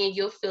sign, again,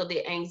 you'll feel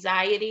the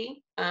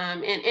anxiety,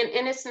 and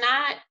it's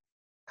not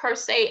per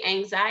se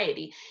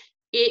anxiety.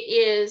 It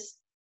is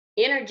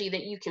energy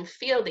that you can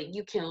feel, that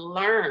you can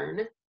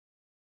learn,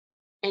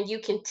 and you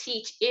can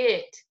teach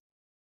it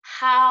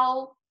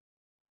how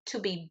to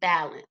be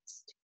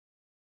balanced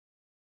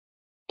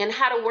and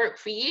how to work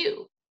for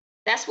you.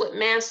 That's what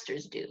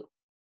masters do.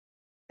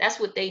 That's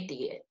what they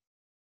did.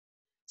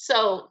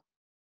 So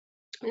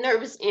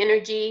nervous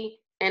energy,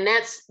 and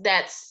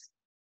that's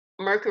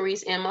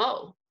Mercury's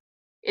MO.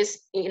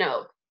 It's, you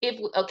know,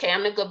 okay,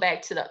 I'm gonna go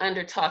back to the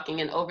under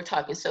talking and over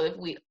talking. So if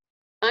we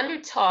under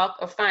talk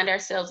or find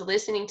ourselves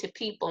listening to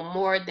people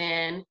more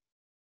than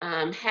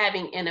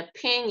having an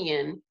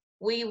opinion,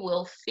 we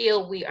will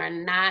feel we are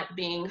not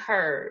being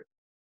heard,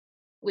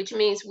 which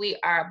means we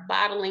are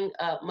bottling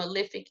up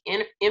malefic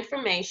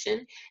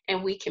information,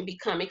 and we can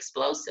become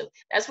explosive.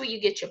 That's where you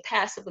get your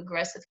passive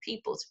aggressive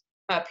people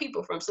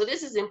from. So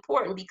this is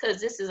important, because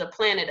this is a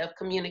planet of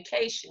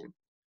communication.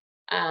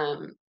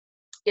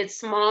 It's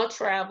small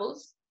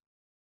travels.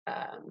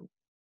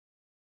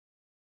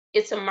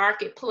 It's a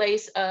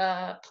marketplace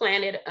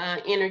planet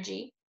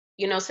energy,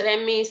 you know, so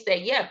that means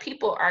that, yeah,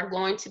 people are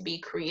going to be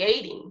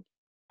creating.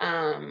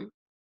 They're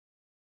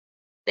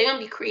going to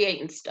be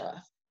creating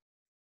stuff.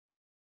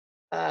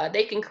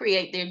 They can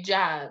create their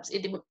jobs.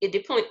 It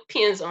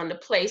depends on the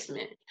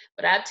placement.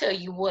 But I tell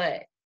you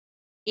what,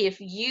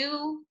 if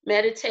you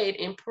meditate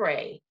and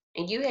pray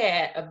and you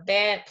had a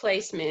bad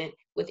placement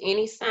with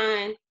any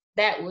sign,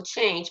 that will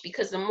change,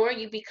 because the more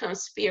you become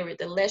spirit,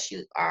 the less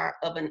you are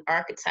of an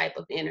archetype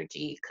of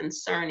energy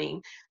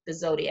concerning the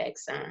zodiac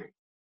sign.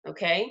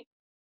 Okay?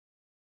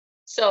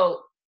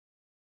 So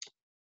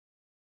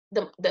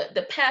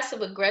the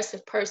passive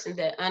aggressive person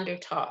that under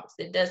talks,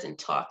 that doesn't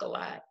talk a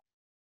lot,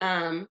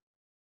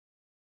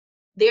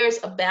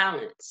 there's a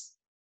balance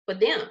for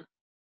them.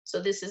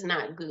 So this is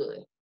not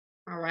good.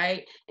 All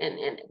right.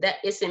 And that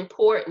it's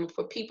important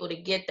for people to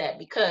get that,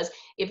 because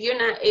if you're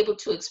not able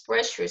to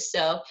express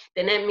yourself,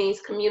 then that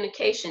means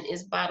communication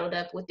is bottled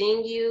up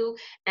within you,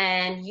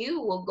 and you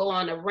will go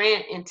on a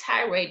rant and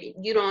tirade.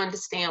 You don't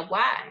understand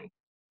why,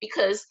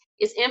 because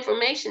it's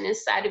information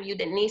inside of you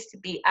that needs to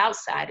be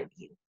outside of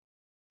you.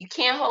 You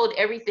can't hold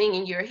everything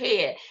in your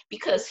head,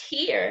 because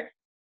here,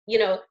 you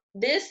know,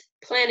 this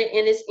planet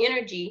and its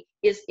energy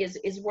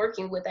is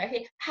working with our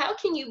head. How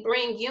can you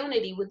bring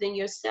unity within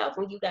yourself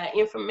when you got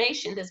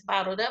information that's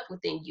bottled up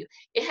within you?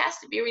 It has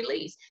to be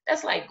released.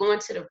 That's like going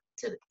to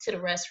the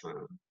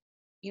restroom.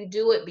 You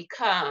do it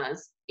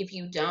because if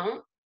you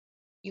don't,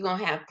 you're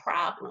gonna have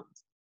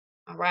problems.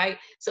 All right.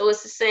 So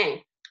it's the same.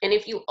 And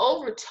if you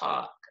over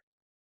talk,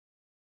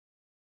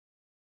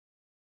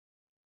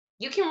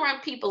 you can run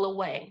people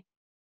away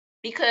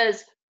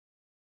because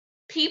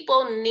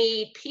people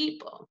need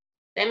people.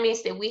 That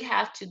means that we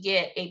have to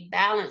get a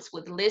balance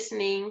with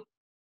listening,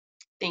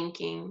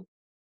 thinking,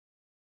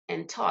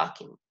 and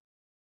talking.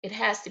 It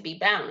has to be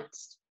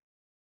balanced.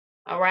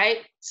 All right.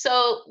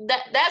 So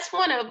that's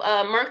one of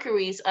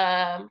Mercury's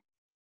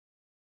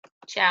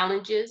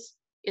challenges.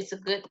 It's a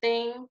good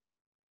thing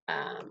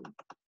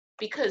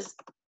because,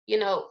 you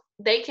know,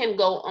 they can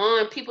go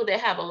on, people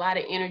that have a lot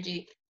of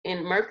energy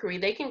in Mercury,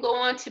 they can go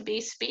on to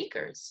be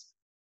speakers.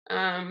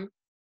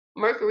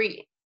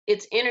 Mercury,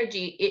 its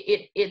energy,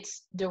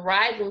 it's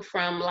deriving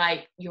from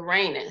like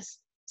Uranus.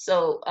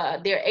 So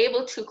they're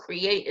able to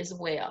create as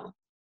well.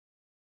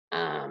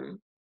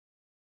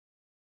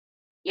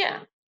 Yeah.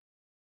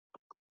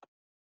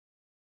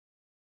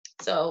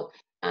 So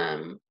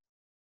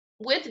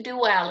with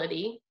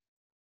duality,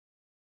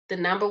 the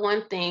number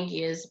one thing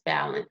is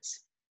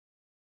balance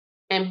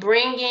and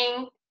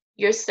bringing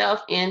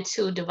yourself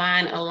into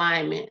divine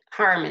alignment,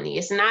 harmony.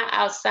 It's not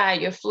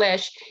outside your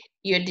flesh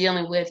you're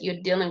dealing with your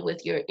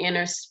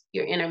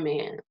inner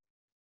man.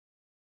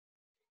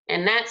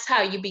 And that's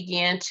how you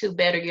begin to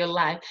better your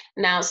life.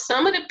 Now,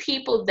 some of the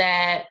people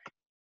that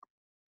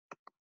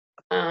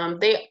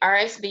they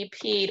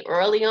RSVP'd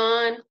early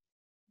on,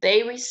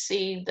 they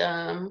received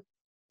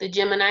the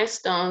Gemini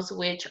stones,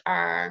 which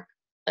are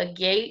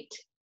agate,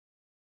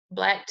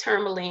 black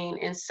tourmaline,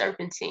 and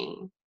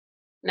serpentine.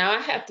 Now,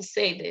 I have to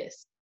say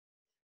this.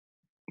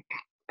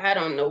 I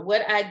don't know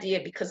what I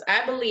did because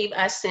I believe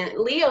I sent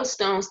Leo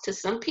stones to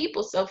some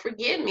people. So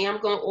forgive me.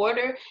 I'm going to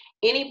order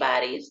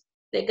anybody's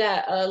that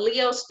got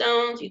Leo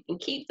stones. You can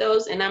keep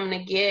those, and I'm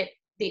going to get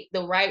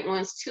the right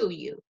ones to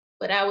you.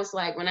 But I was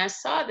like, when I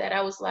saw that,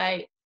 I was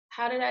like,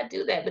 how did I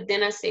do that? But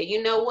then I said,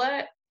 you know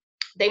what?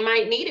 They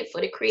might need it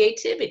for the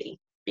creativity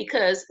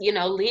because, you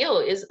know, Leo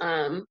is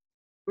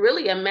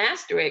really a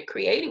master at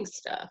creating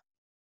stuff.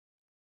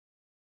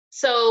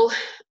 So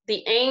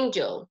the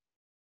angel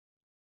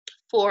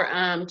for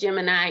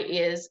Gemini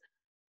is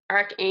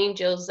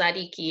Archangel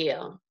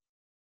Zadkiel.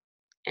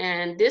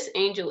 And this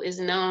angel is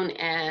known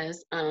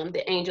as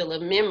the angel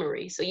of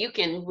memory. So you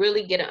can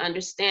really get an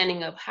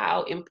understanding of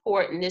how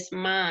important this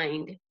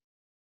mind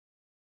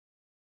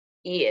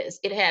is.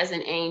 It has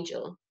an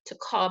angel to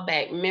call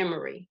back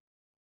memory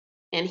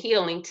and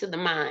healing to the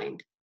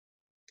mind.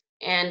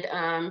 And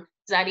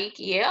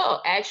Zadkiel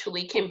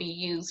actually can be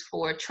used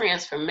for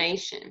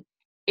transformation.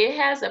 It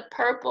has a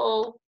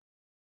purple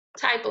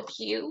type of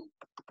hue.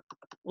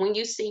 When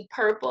you see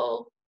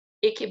purple,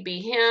 it could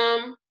be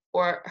him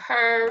or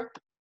her.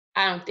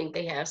 I don't think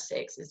they have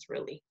sexes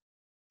really.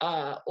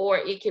 Or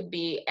it could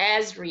be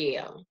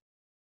Azrael.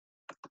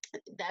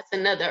 That's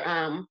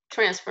another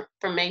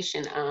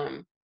transformation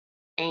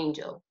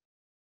angel.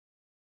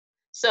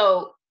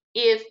 So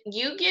if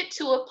you get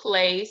to a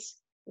place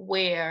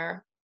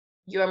where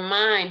your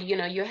mind, you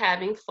know, you're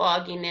having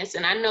fogginess,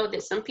 and I know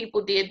that some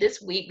people did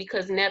this week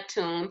because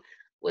Neptune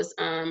was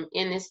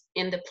in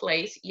the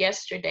place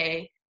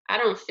yesterday. I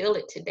don't feel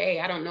it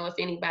today. I don't know if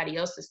anybody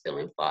else is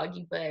feeling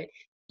foggy, but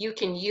you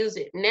can use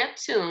it.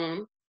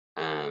 Neptune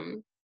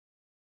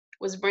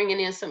was bringing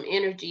in some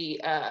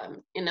energy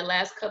in the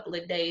last couple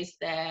of days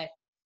that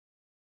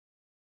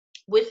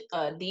with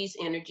these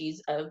energies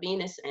of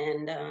Venus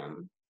and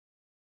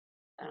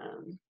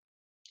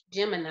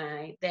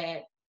Gemini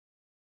that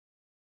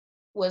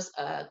was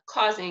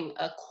causing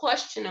a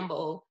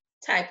questionable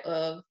type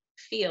of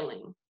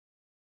feeling.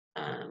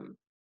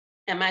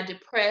 Am I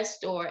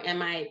depressed or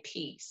am I at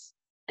peace?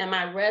 Am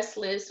I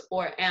restless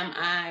or am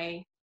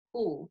I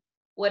who?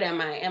 What am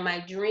I? Am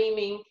I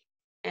dreaming?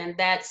 And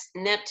that's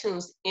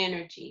Neptune's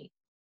energy.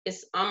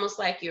 It's almost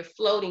like you're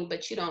floating,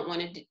 but you don't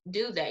want to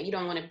do that. You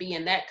don't want to be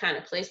in that kind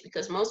of place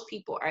because most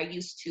people are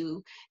used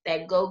to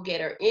that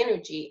go-getter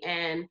energy.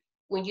 And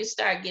when you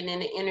start getting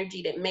into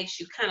energy that makes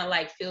you kind of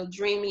like feel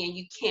dreamy and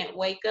you can't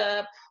wake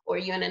up or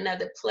you're in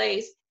another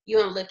place, you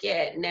don't look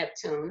at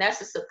Neptune.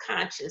 That's a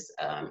subconscious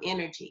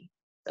energy.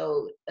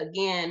 So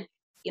again,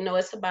 you know,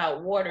 it's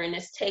about water and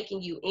it's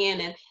taking you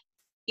in. And,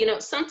 you know,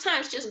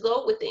 sometimes just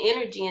go with the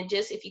energy and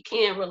just, if you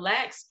can,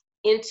 relax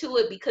into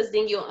it because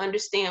then you'll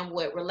understand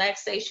what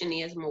relaxation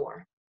is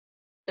more.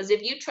 Because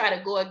if you try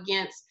to go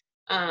against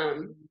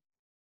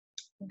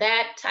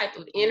that type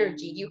of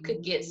energy, you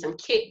could get some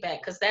kickback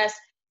because that's,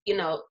 you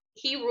know,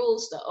 he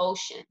rules the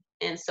ocean.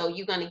 And so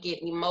you're going to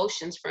get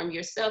emotions from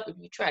yourself. If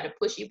you try to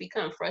push, you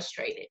become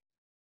frustrated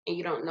and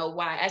you don't know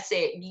why. I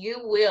said you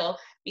will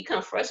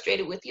become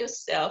frustrated with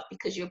yourself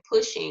because you're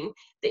pushing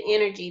the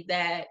energy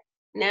that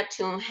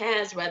Neptune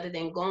has rather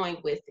than going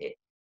with it.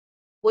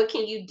 What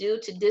can you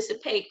do to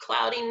dissipate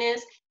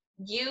cloudiness?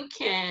 You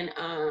can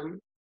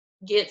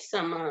get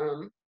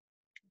some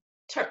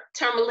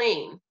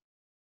tourmaline.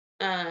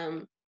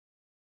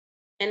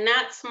 And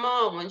not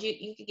small ones.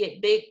 You could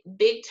get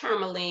big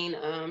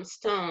tourmaline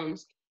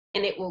stones,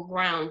 and it will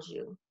ground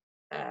you.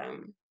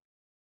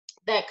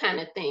 That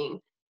kind of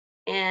thing.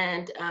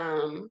 And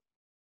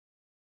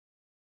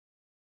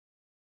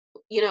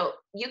you know,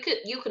 you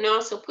can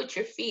also put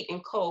your feet in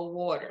cold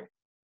water.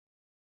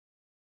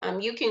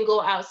 You can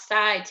go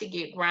outside to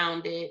get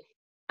grounded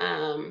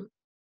by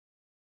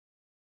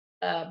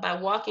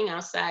walking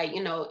outside,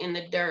 you know, in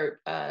the dirt,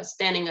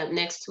 standing up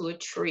next to a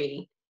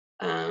tree,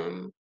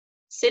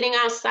 sitting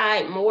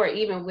outside more,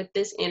 even with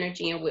this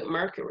energy and with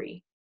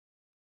Mercury.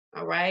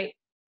 All right.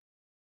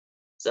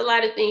 So a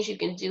lot of things you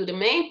can do. The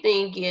main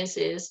thing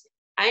is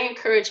I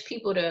encourage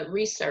people to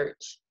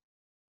research,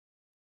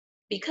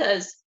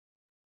 because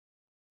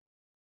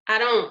I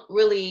don't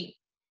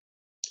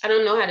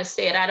know how to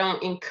say it. I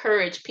don't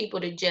encourage people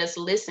to just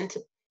listen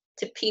to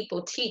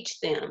people teach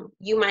them.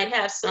 You might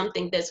have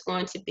something that's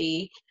going to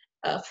be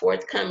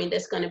forthcoming,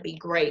 that's going to be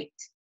great.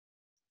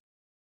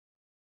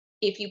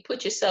 If you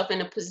put yourself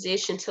in a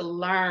position to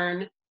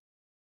learn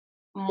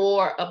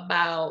more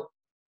about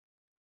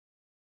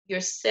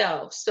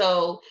yourself.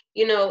 So,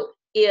 you know,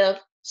 if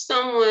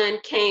someone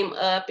came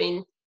up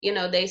and, you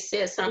know, they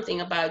said something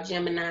about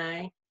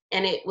Gemini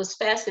and it was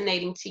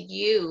fascinating to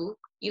you,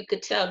 you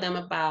could tell them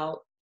about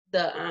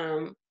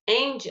the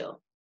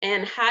angel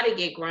and how to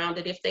get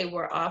grounded if they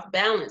were off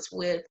balance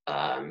with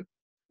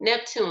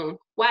Neptune.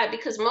 Why?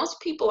 Because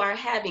most people are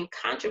having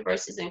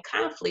controversies and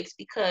conflicts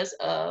because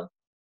of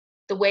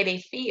the way they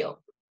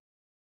feel.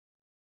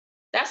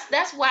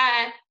 That's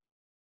why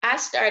I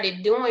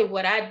started doing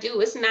what I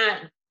do. It's not,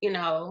 you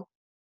know,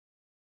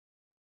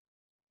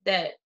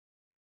 that,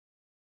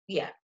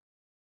 yeah.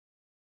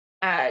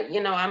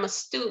 You know, I'm a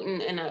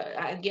student and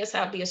I guess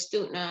I'll be a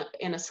student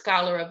and a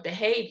scholar of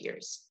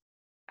behaviors.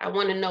 I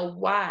want to know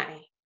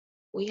why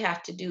we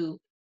have to do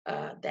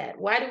that.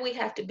 Why do we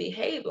have to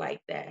behave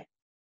like that?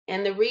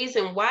 And the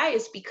reason why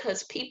is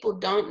because people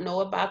don't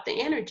know about the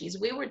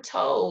energies. We were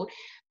told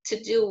to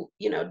do,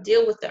 you know,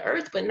 deal with the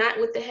earth, but not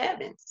with the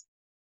heavens.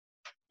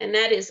 And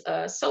that is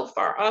so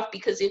far off,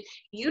 because if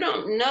you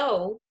don't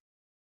know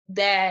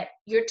that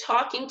you're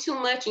talking too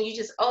much and you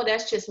just, oh,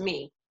 that's just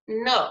me.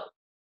 No,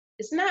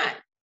 it's not.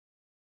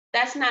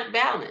 That's not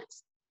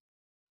balance.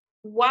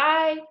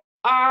 Why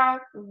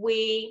are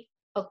we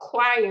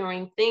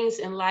acquiring things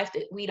in life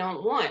that we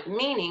don't want?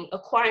 Meaning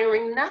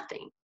acquiring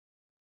nothing.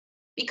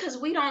 Because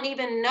we don't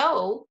even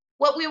know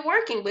what we're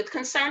working with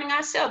concerning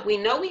ourselves. We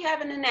know we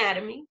have an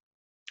anatomy.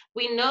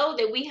 We know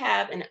that we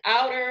have an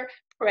outer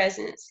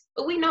presence,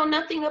 but we know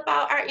nothing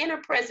about our inner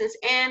presence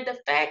and the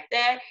fact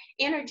that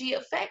energy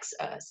affects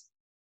us,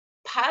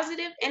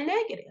 positive and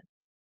negative,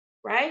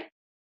 right?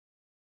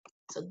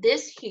 So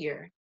this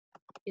here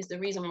is the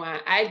reason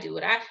why I do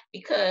it.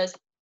 Because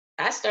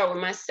I start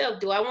with myself.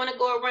 Do I want to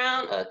go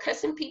around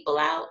cussing people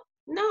out?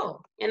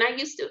 No. And I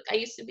used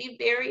to be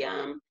very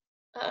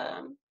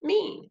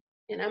mean,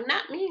 and I'm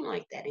not mean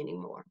like that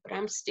anymore, but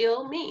I'm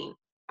still mean.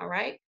 All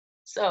right.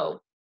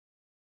 So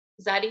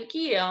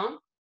Zodiac,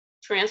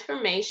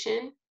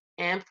 transformation,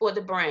 and for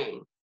the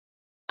brain.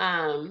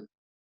 And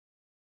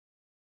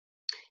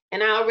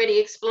I already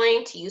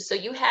explained to you. So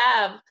you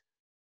have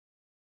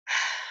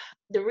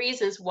the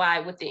reasons why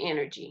with the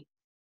energy.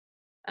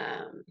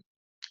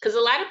 Because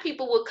a lot of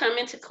people will come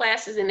into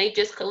classes and they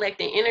just collect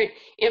the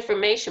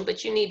information,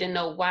 but you need to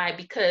know why,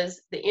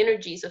 because the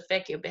energies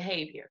affect your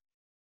behavior.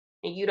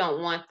 And you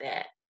don't want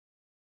that.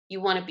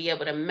 You want to be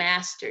able to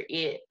master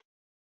it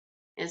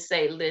and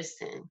say,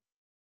 listen,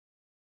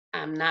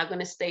 I'm not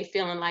going to stay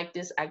feeling like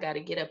this. I got to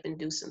get up and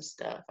do some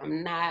stuff.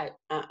 I'm not,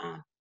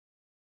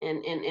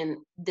 And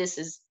this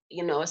is,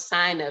 you know, a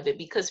sign of it,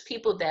 because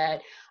people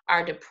that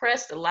are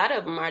depressed, a lot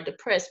of them are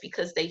depressed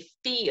because they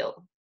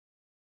feel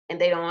and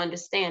they don't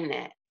understand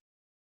that.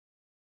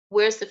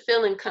 Where's the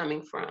feeling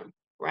coming from,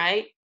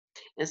 right?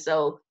 And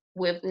so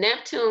with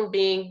Neptune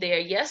being there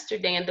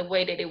yesterday and the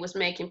way that it was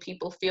making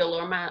people feel,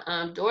 or my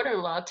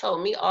daughter-in-law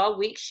told me all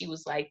week she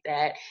was like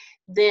that,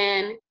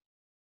 then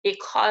it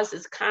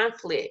causes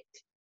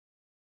conflict,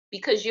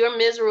 because you're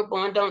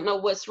miserable and don't know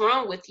what's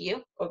wrong with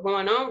you or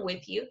going on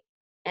with you,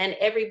 and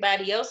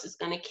everybody else is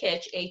going to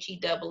catch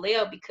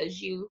HELL because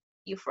you're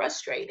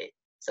frustrated.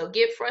 So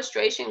get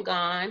frustration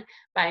gone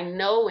by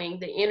knowing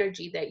the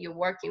energy that you're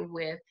working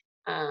with,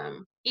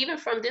 even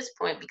from this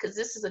point, because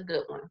this is a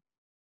good one.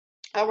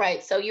 All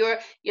right, so your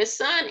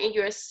sun and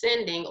your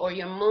ascending, or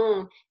your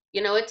moon,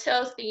 you know, it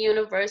tells the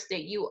universe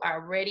that you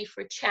are ready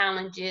for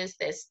challenges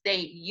that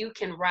state you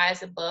can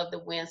rise above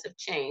the winds of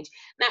change.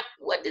 Now,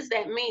 what does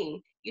that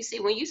mean? You see,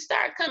 when you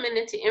start coming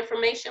into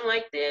information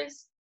like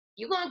this,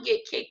 you're going to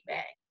get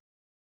kickback.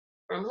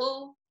 From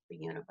who? The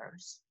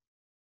universe.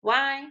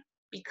 Why?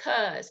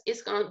 Because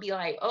it's going to be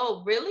like,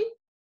 oh, really?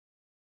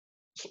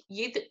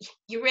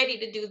 You ready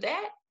to do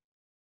that?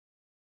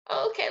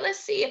 Okay, let's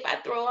see if I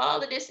throw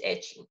all of this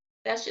at you.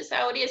 That's just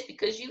how it is,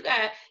 because you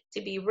got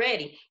to be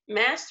ready.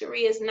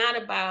 Mastery is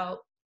not about,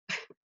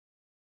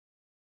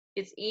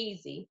 it's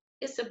easy.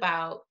 It's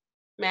about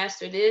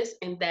master this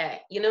and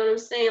that. You know what I'm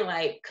saying?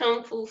 Like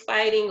kung fu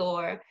fighting,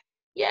 or,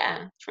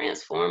 yeah,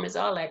 Transformers,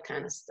 all that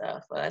kind of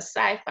stuff,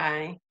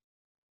 sci-fi.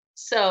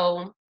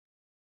 So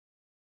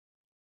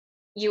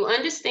you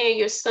understand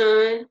your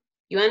sun,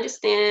 you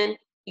understand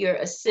your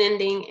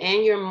ascending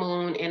and your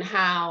moon and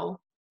how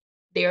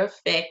they're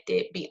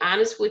affected. Be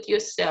honest with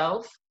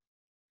yourself.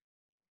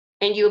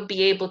 and you'll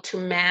be able to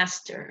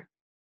master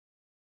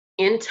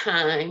in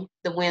time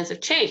the winds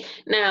of change.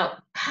 Now,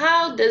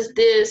 how does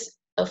this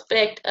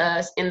affect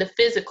us in the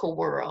physical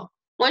world?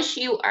 Once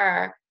you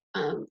are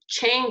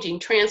changing,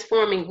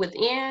 transforming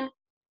within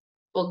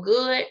for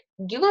good,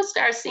 you're going to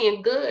start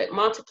seeing good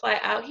multiply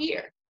out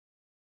here.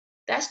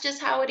 That's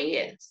just how it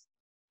is.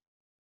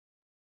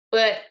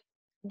 But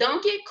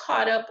don't get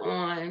caught up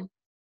on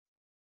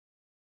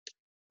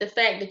the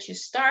fact that you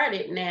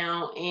started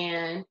now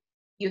and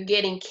you're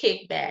getting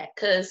kickback,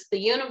 because the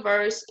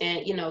universe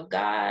and, you know,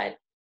 God,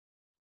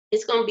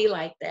 it's going to be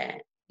like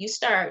that. You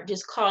start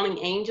just calling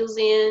angels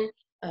in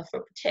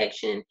for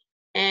protection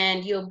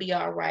and you'll be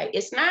all right.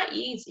 It's not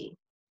easy.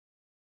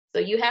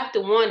 So you have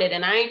to want it.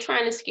 And I ain't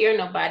trying to scare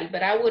nobody,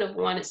 but I would have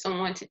wanted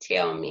someone to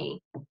tell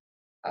me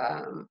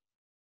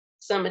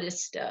some of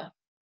this stuff.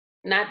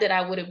 Not that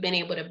I would have been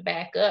able to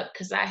back up,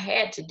 because I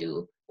had to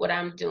do what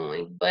I'm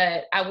doing,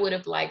 but I would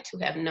have liked to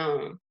have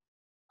known.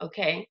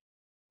 Okay.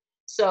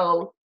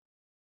 So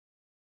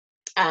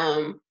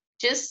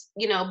just,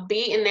 you know,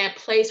 be in that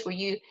place where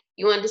you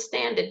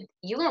understand that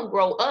you're going to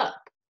grow up.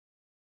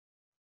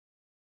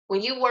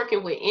 When you're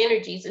working with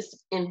energies, it's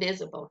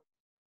invisible.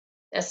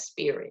 That's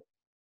spirit.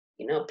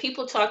 You know,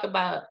 people talk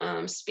about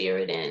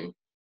spirit and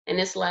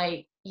it's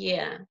like,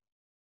 yeah,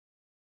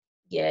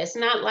 it's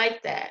not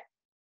like that.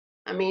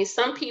 I mean,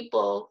 some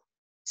people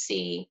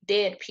see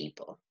dead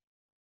people.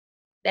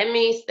 That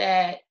means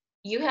that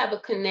you have a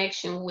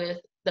connection with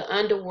the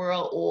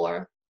underworld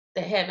or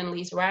the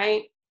heavenlies,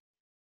 right?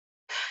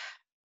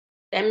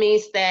 That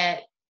means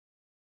that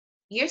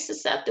you're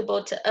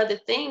susceptible to other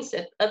things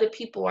that other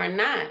people are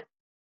not,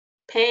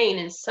 pain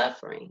and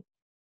suffering,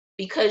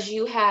 because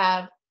you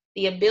have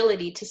the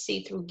ability to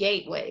see through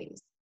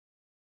gateways.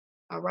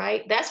 All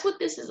right, that's what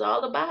this is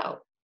all about.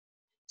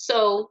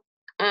 So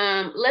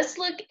let's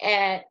look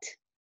at,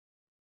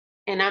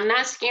 and I'm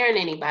not scaring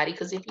anybody,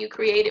 because if you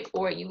created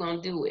for it, you're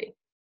going to do it.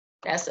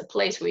 That's a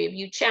place where if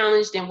you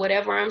challenged in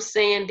whatever I'm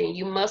saying, then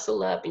you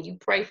muscle up and you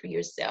pray for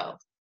yourself.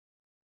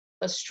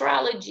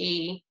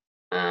 Astrology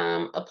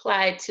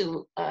applied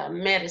to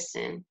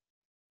medicine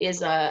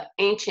is an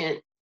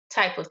ancient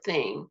type of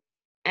thing.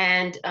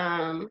 And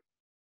I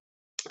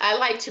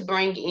like to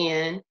bring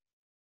in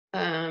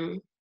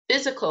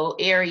physical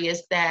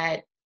areas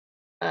that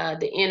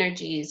the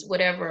energies,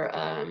 whatever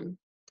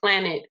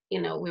planet,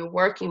 you know, we're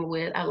working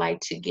with. I like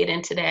to get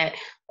into that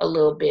a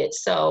little bit.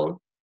 So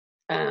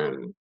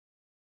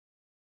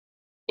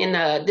in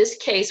this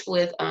case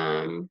with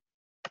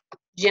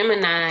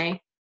Gemini,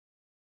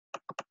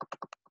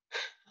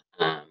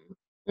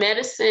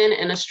 medicine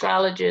and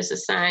astrologers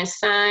assign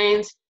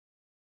signs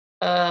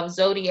of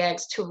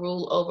zodiacs to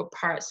rule over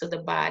parts of the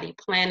body,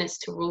 planets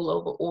to rule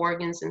over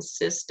organs and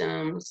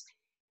systems,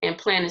 and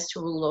planets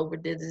to rule over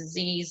the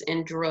disease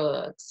and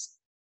drugs.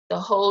 The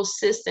whole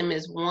system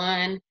is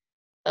one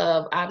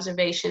of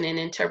observation and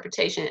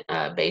interpretation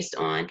based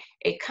on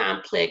a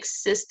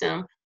complex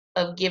system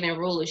of giving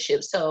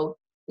rulership. So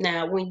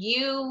now when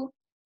you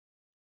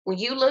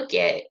look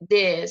at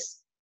this,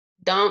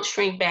 don't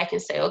shrink back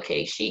and say,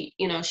 okay, she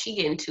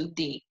getting too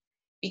deep.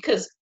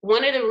 Because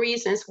one of the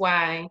reasons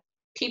why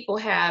people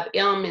have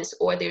ailments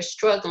or they're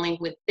struggling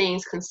with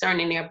things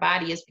concerning their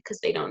body is because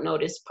they don't know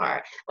this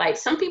part. Like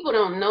some people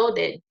don't know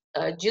that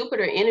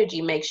Jupiter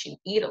energy makes you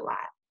eat a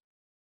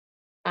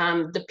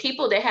lot. The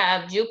people that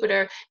have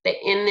Jupiter,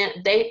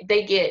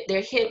 they get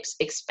their hips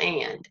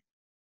expand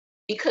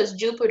because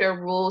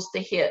Jupiter rules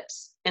the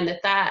hips and the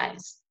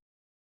thighs.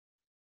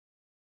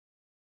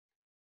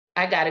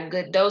 I got a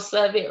good dose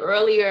of it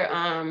earlier.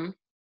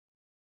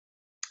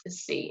 Let's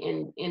see,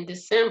 in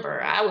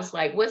December, I was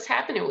like, what's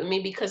happening with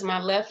me? Because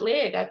my left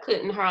leg, I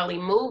couldn't hardly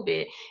move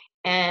it.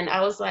 And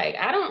I was like,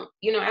 I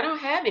don't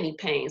have any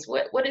pains.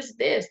 What is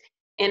this?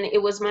 And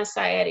it was my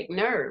sciatic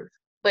nerve.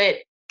 But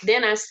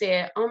then I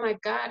said, oh my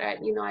God, I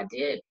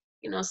did,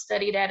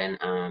 study that. And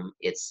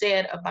it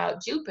said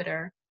about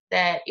Jupiter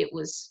that it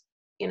was,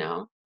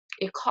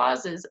 it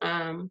causes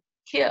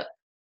hip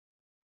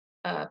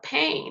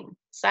pain,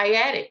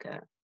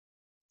 sciatica.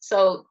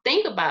 So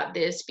think about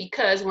this,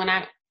 because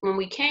when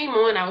we came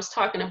on, I was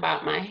talking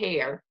about my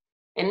hair,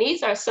 and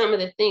these are some of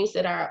the things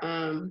that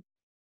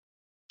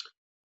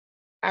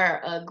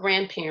our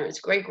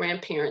grandparents, great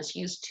grandparents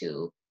used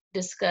to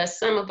discuss.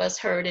 Some of us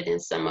heard it,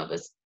 and some of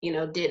us,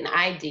 didn't.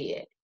 I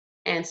did,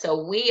 and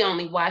so we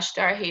only washed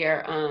our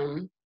hair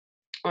on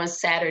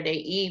Saturday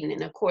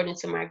evening, according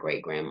to my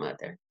great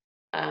grandmother.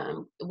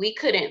 We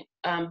couldn't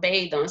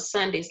bathe on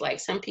Sundays like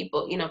some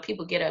people.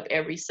 People get up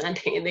every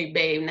Sunday and they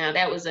bathe. Now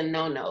that was a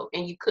no-no,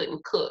 and you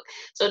couldn't cook.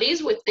 So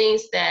these were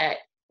things that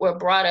were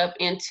brought up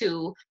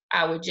into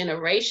our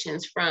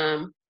generations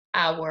from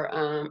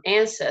our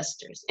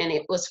ancestors, and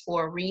it was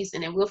for a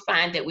reason. And we'll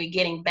find that we're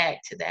getting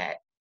back to that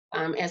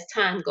as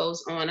time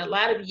goes on. A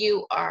lot of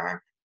you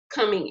are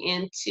coming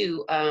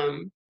into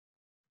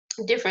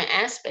different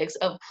aspects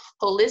of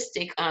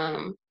holistic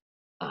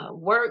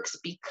works,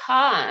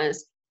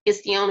 because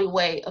it's the only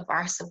way of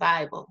our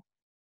survival.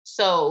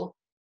 So,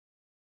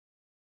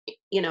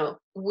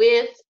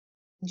 with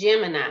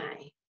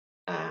Gemini,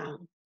 again,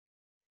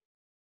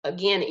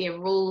 it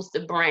rules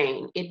the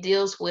brain. It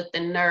deals with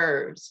the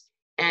nerves.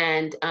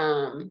 And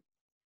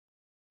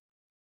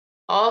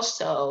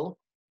also,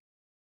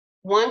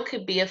 one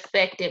could be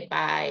affected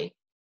by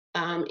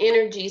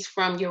energies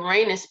from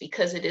Uranus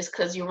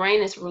because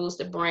Uranus rules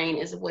the brain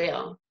as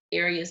well,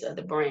 areas of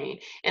the brain.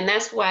 And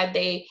that's why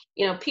they,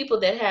 people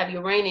that have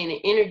Uranian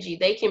energy,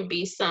 they can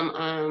be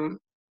some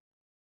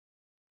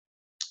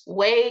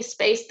way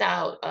spaced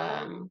out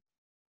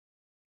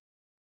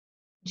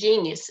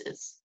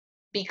geniuses,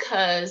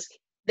 because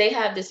they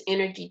have this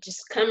energy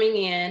just coming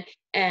in,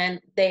 and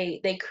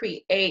they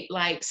create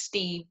like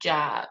Steve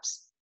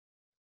Jobs.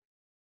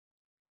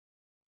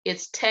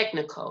 It's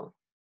technical.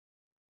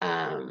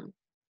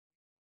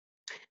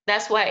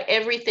 That's why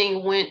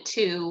everything went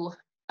to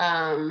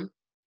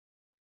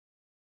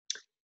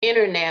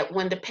internet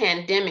when the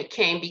pandemic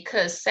came,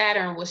 because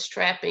Saturn was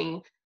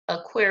strapping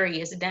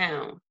Aquarius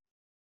down,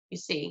 you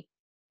see.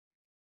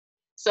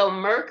 So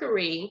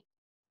Mercury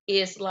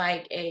is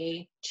like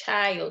a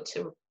child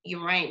to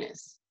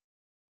Uranus.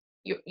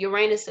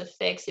 Uranus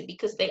affects it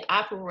because they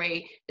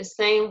operate the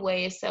same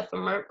way, except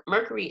for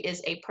Mercury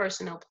is a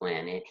personal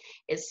planet.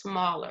 It's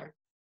smaller,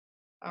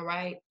 all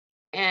right?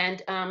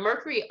 And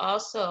Mercury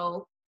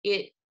also,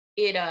 it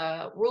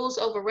rules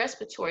over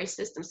respiratory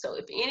system. So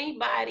if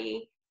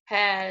anybody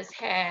has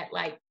had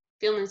like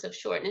feelings of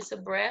shortness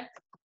of breath,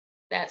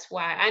 that's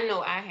why. I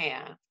know I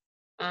have.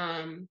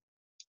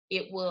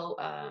 It will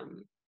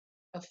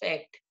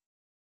affect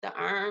the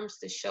arms,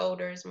 the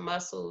shoulders,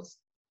 muscles,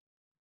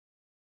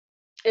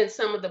 and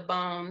some of the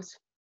bones,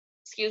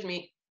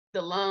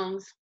 the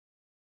lungs,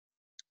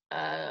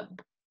 the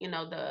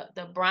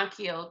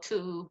bronchial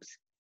tubes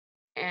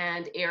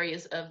and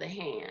areas of the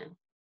hand.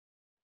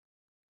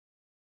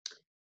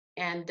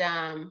 And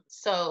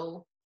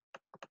so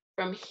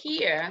from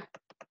here,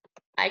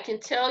 I can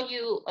tell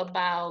you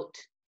about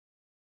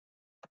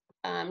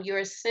your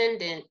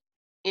ascendant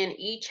in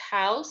each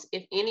house.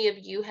 If any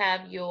of you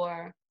have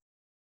your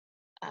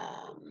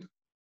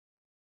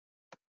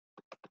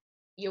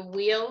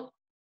wheel,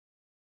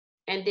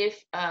 and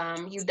if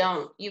you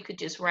don't, you could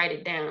just write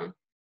it down.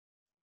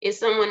 Is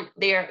someone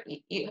there?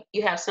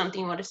 You have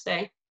something you want to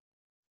say?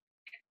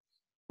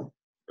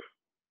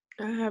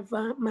 I have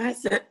my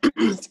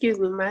excuse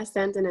me, my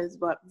ascendant is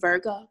what,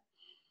 Virgo?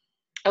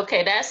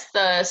 Okay, that's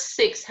the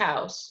 6th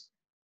house.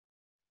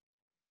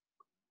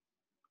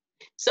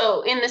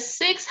 So in the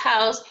 6th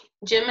house,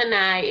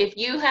 Gemini, if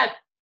you have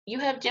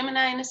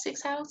Gemini in the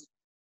 6th house?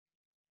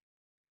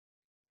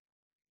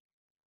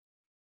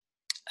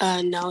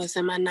 No, it's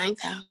in my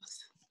 9th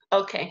house.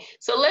 Okay,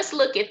 so let's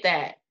look at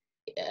that.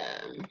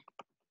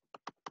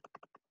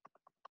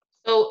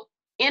 So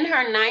in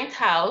her 9th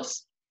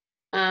house,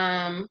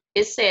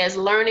 it says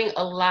learning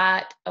a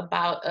lot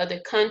about other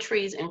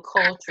countries and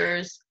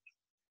cultures,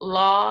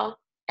 law,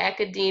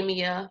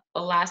 academia,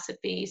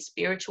 philosophy,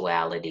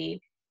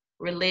 spirituality,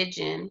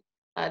 religion.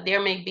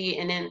 There may be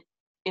an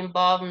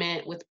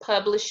involvement with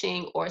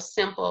publishing or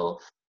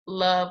simple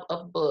love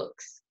of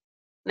books.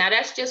 Now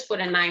that's just for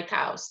the 9th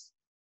house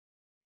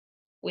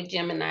with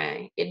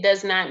Gemini. It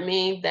does not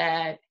mean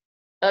that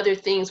other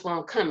things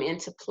won't come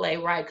into play,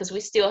 right? Because we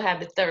still have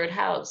the 3rd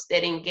house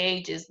that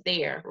engages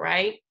there,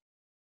 right?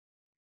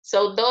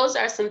 So those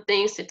are some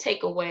things to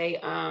take away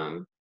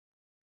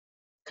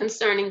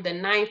concerning the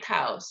 9th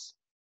house.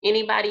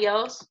 Anybody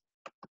else?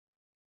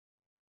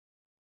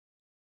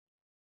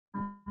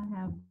 I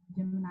have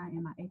Gemini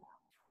in my 8th house.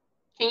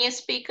 Can you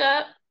speak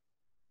up?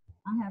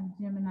 I have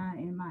Gemini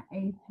in my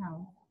 8th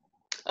house.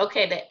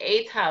 Okay, the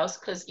 8th house,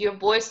 because your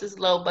voice is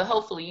low, but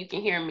hopefully you can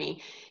hear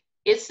me.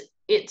 It's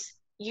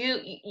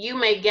you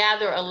may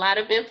gather a lot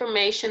of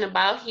information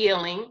about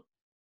healing,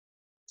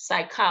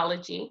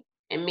 psychology,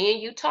 and me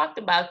and you talked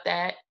about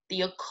that,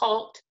 the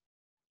occult,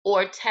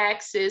 or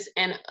taxes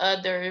and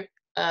other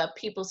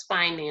people's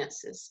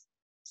finances.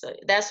 So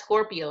that's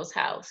Scorpio's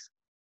house.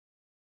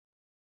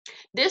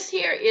 This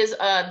here is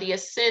the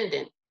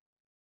ascendant.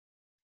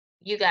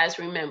 You guys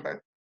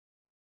remember?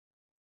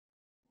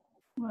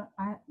 Well,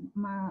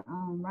 my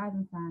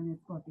rising sign is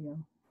Scorpio.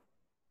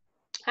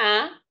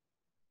 Huh?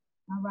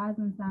 My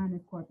rising sign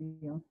is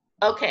Scorpio.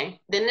 Okay,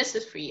 then this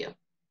is for you.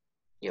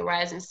 Your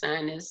rising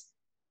sign is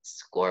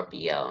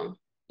Scorpio.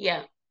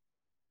 Yeah,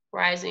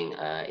 rising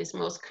is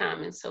most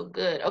common, so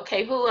good.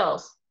 Okay, who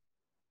else?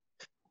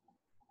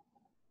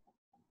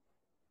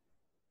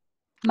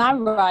 My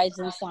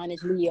rising sign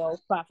is Leo,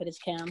 Prophetess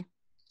Cam.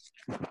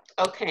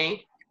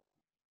 Okay.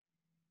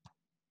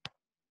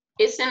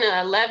 It's in the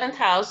 11th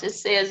house. It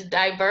says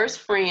diverse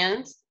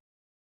friends,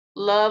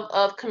 love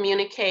of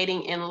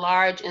communicating in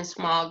large and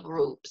small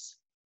groups.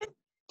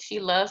 She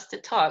loves to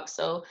talk,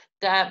 so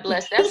God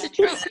bless. That's the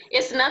truth.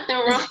 It's nothing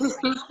wrong.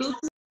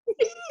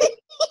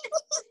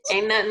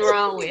 Ain't nothing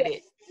wrong with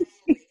it.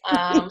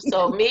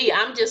 So me,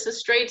 I'm just a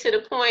straight to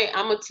the point.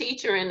 I'm a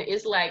teacher, and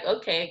it's like,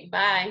 okay,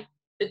 bye.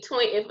 The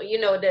twin, if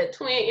the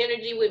twin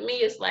energy with me,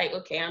 it's like,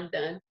 okay, I'm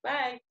done.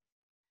 Bye.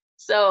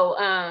 So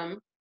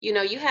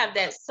you have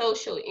that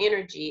social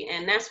energy,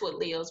 and that's what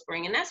Leo's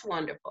bring, and that's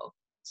wonderful.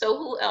 So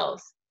who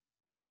else?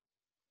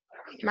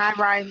 My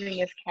rising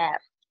is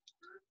Cap.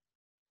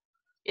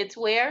 It's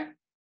where?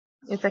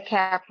 It's a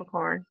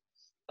Capricorn.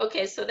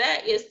 Okay, so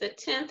that is the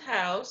 10th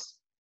house,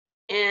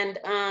 and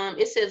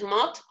it says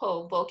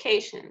multiple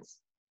vocations.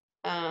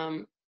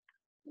 Okay,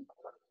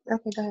 go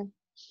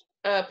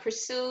ahead.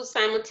 Pursue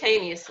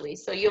simultaneously.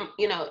 So you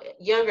know,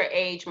 younger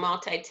age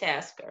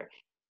multitasker.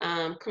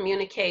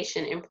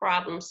 Communication and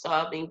problem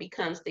solving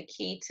becomes the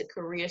key to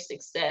career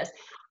success.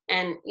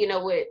 And you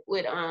know,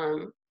 with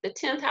the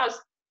 10th house,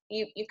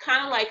 you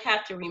kind of like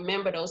have to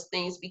remember those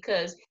things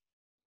because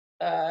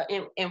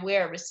and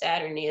wherever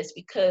Saturn is,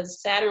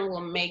 because Saturn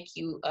will make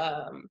you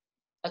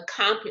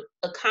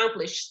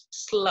accomplish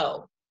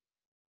slow.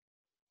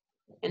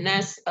 And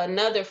that's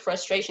another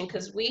frustration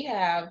because we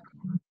have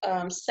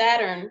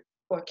Saturn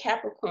or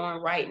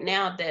Capricorn right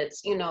now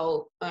that's, you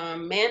know,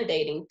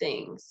 mandating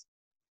things.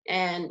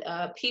 And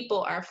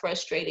people are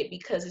frustrated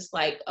because it's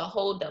like a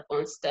holdup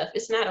on stuff.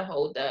 It's not a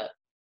holdup.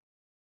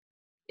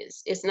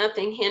 It's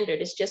nothing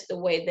hindered. It's just the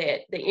way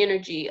that the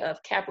energy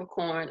of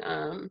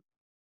Capricorn,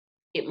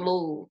 it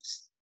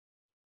moves.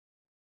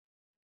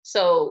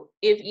 So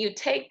if you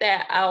take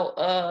that out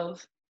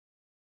of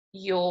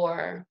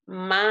your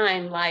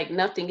mind, like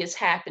nothing is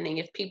happening,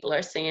 if people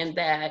are saying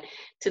that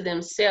to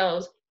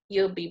themselves,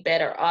 you'll be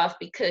better off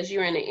because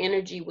you're in an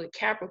energy with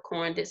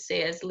Capricorn that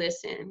says,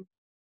 listen,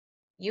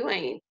 you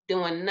ain't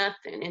doing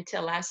nothing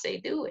until I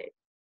say do it.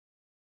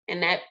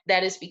 And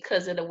that is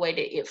because of the way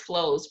that it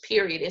flows,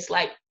 period. It's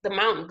like the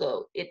mountain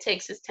goat. It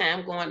takes its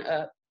time going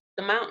up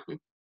the mountain,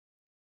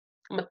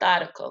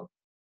 methodical.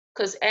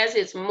 Because as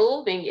it's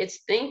moving, it's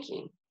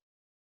thinking.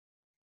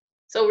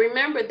 So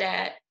remember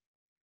that,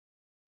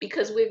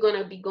 because we're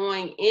going to be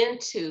going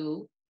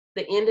into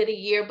the end of the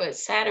year, but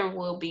Saturn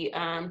will be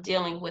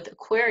dealing with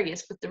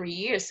Aquarius for 3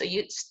 years. So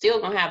you're still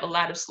going to have a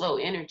lot of slow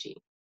energy.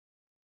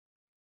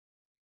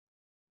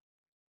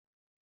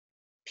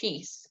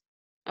 Peace.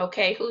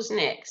 Okay, who's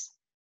next?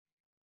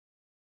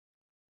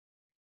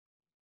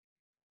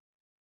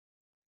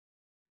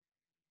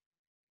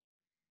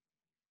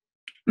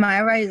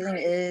 My rising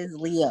is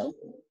Leo.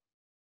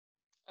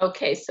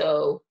 Okay,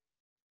 so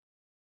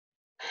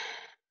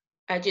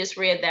I just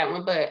read that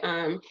one, but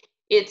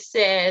it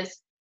says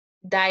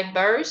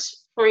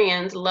diverse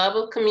friends, love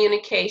of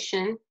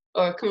communication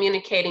or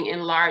communicating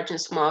in large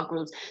and small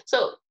groups.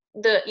 So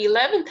the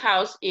 11th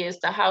house is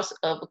the house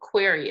of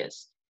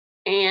Aquarius.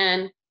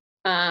 And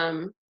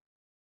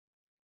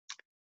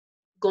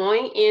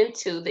going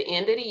into the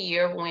end of the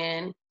year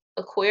when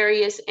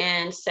Aquarius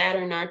and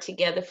Saturn are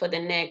together for the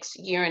next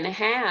year and a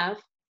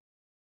half,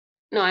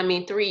 no, I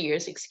mean 3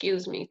 years,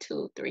 excuse me,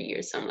 2, 3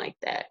 years, something like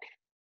that.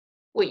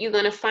 What you're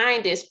going to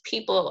find is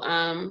people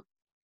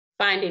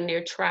finding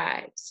their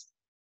tribes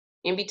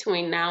in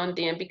between now and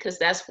then, because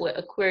that's what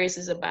Aquarius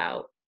is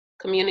about,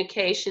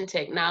 communication,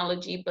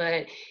 technology,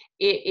 but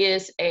it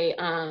is a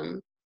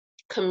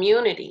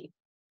community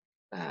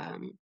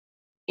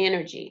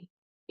energy.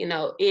 You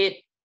know,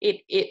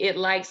 it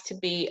likes to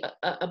be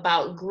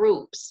about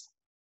groups.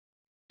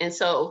 And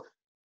so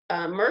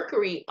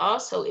Mercury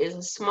also is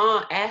a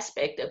small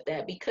aspect of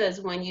that,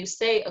 because when you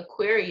say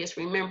Aquarius,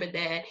 remember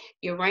that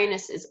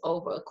Uranus is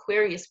over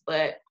Aquarius,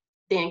 but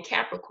then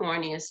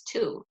Capricorn is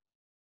too.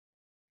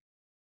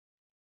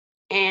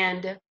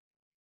 And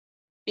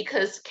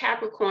because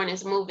Capricorn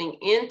is moving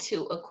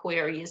into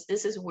Aquarius,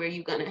 this is where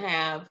you're going to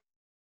have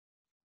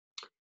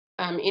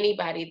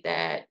anybody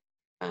that,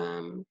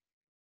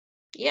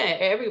 yeah,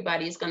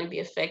 everybody is going to be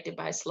affected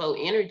by slow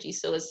energy.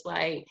 So it's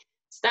like,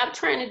 stop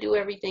trying to do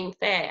everything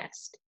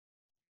fast,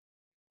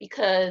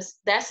 because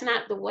that's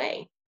not the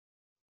way.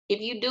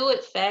 If you do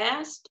it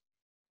fast,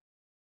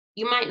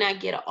 you might not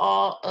get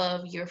all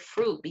of your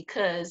fruit,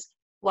 because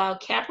while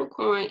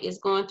Capricorn is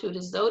going through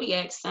the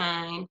zodiac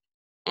sign,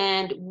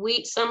 and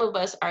some of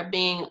us are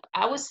being,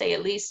 I would say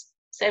at least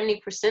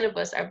 70% of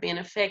us are being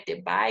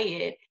affected by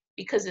it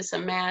because it's a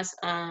mass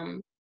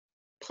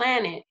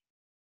planet.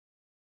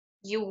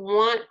 You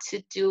want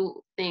to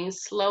do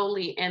things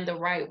slowly and the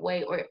right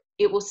way, or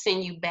it will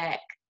send you back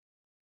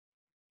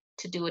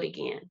to do it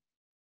again.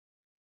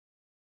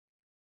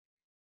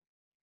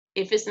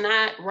 If it's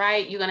not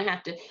right, you're going to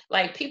have to,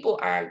 like, they're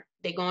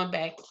going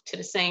back to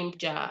the same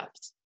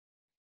jobs.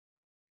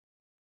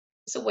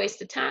 It's a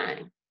waste of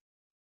time,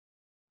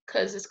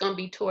 because it's going to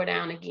be tore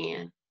down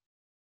again.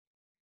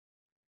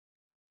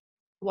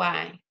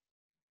 Why?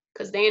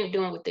 Because they ain't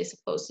doing what they're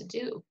supposed to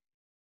do,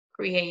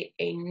 create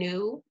a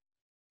new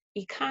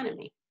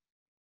economy.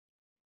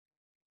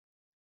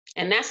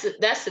 And that's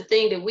the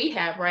thing that we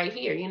have right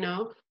here, you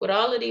know, with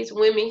all of these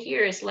women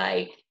here. It's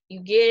like you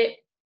get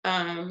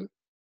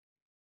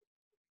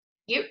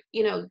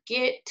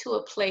get to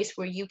a place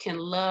where you can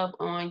love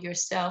on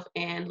yourself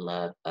and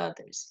love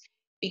others,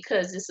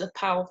 because it's a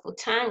powerful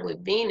time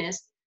with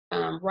Venus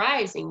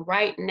rising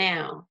right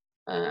now.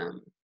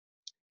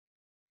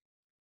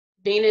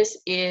 Venus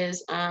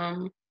is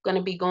going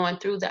to be going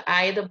through the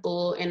eye of the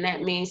bull, and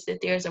that means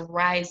that there's a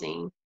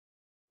rising.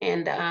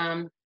 And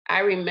I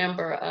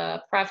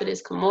remember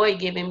Prophetess Kamoy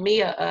giving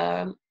me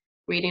a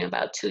reading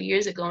about 2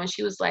 years ago, and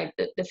she was like,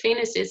 the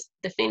phoenix is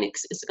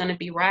going to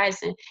be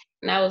rising.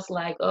 And I was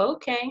like, oh,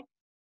 okay.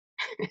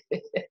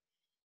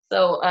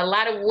 So a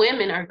lot of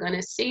women are going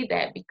to see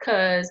that,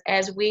 because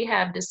as we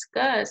have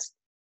discussed,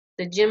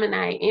 the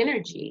Gemini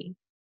energy,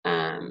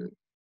 the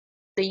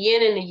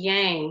yin and the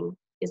yang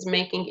is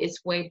making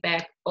its way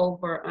back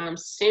over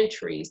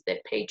centuries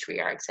that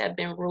patriarchs have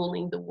been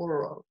ruling the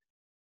world.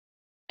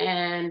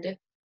 And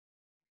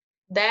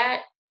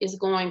that is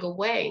going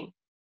away.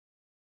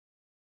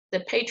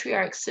 The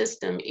patriarch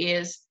system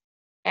is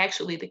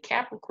actually the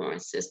Capricorn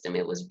system.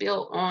 It was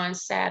built on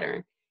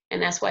Saturn,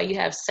 and that's why you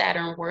have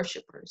Saturn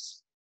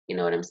worshipers. You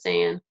know what I'm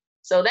saying?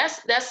 So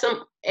that's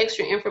some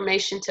extra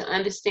information to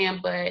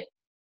understand. But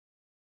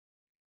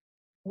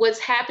what's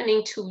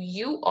happening to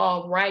you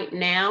all right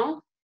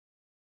now,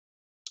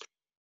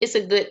 it's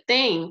a good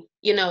thing.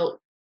 You know,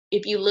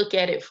 if you look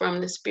at it from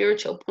the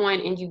spiritual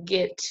point and you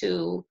get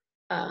to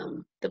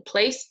the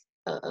place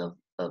of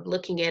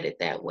looking at it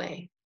that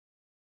way.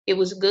 It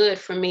was good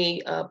for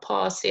me.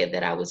 Paul said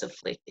that I was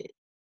afflicted.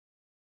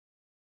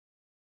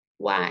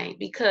 Why?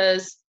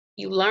 Because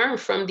you learn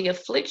from the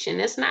affliction.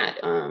 That's not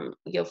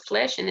your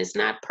flesh, and it's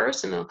not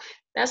personal.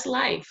 That's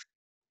life.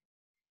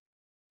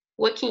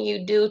 What can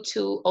you do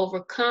to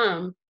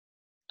overcome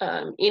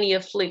any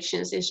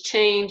afflictions? Is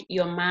change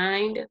your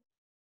mind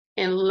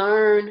and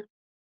learn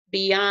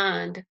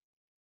beyond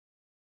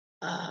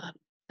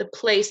the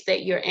place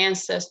that your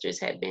ancestors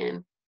had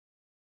been.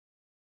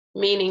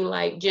 Meaning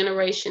like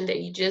generation that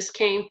you just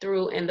came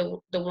through and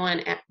the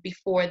one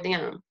before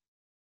them.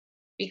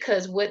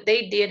 Because what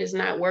they did is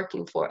not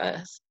working for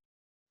us.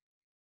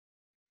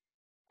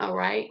 All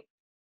right.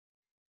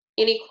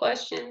 Any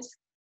questions?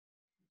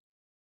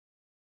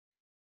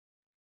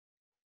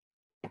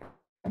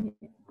 I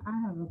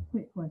have a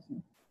quick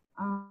question.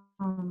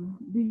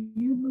 Do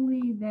you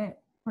believe that,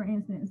 for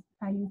instance,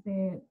 how you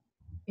said,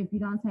 if you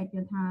don't take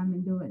your time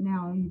and do it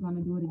now, you're going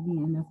to do it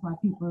again? That's why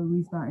people are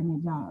restarting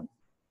their jobs.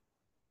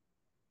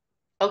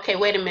 Okay,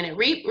 wait a minute.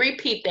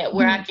 Repeat that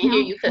where I can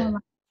hear you.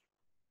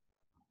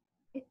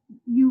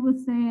 You were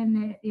saying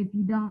that if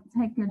you don't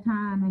take your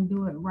time and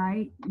do it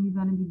right, you're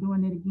going to be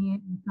doing it again.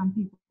 And some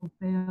people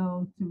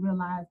fail to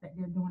realize that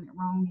they're doing it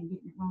wrong and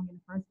getting it wrong in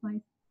the first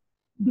place.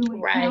 Do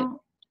it count?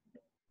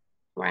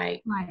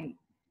 Right. Like,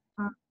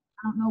 I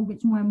don't know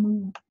which one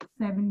moved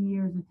 7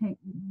 years or take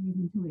years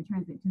into it,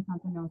 transit to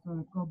something else,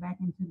 or go back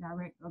into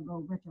direct or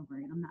go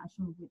retrograde. I'm not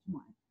sure which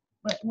one.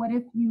 But what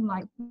if you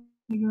like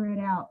figure it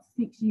out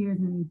 6 years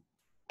and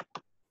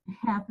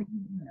half a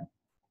year left?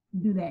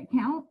 Do that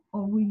count,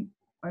 or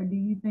do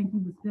you think you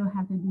would still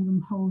have to do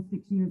them whole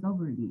 6 years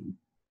over again?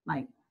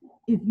 Like,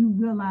 if you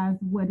realize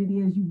what it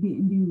is you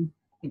didn't do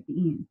at the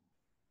end.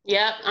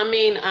 Yeah, I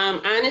mean,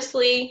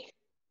 honestly,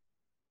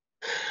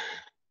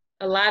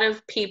 a lot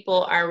of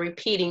people are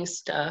repeating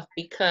stuff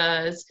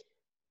because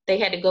they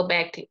had to go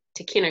back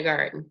to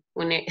kindergarten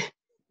when they,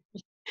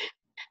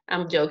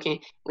 I'm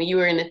joking, when you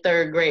were in the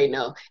 3rd grade,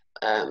 no.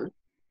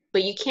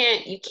 But you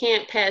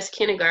can't pass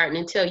kindergarten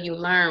until you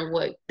learn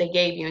what they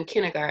gave you in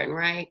kindergarten,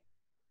 right?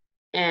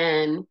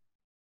 And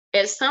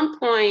at some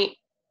point,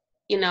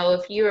 you know,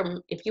 if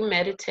you're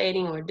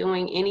meditating or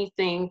doing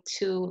anything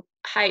to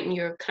heighten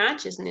your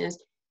consciousness,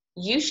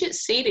 you should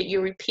see that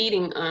you're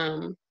repeating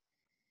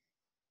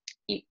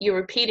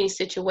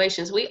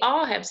situations. We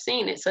all have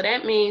seen it. So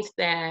that means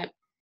that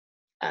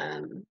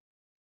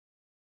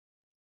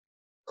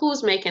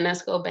who's making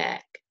us go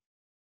back?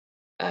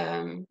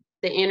 The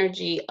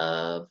energy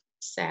of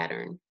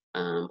Saturn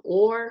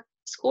or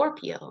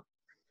Scorpio,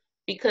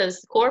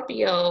 because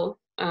Scorpio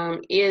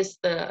is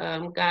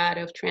the god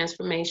of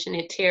transformation.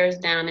 It tears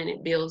down and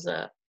it builds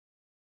up.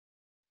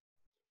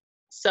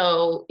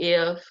 So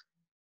if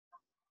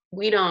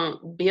we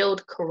don't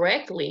build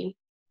correctly,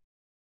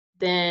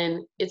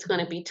 then it's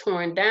going to be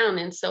torn down.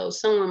 And so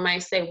someone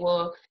might say,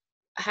 well,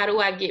 how do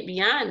I get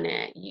beyond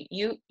that?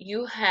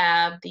 You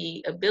have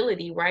the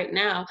ability right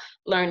now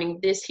learning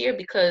this here,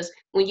 because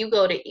when you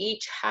go to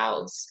each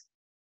house,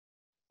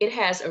 it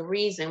has a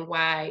reason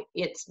why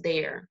it's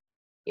there,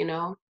 you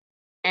know?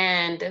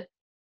 And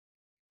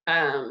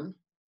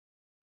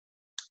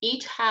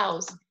each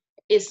house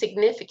is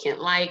significant.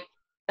 Like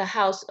the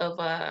house of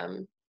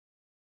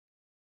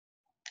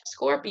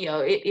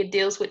Scorpio, it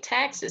deals with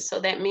taxes. So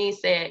that means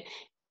that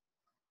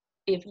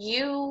if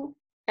you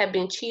have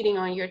been cheating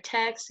on your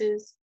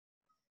taxes,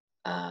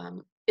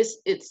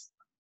 it's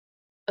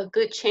a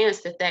good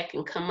chance that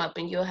can come up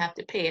and you'll have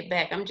to pay it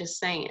back. I'm just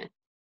saying,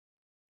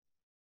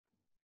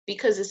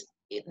 because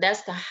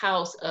that's the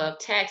house of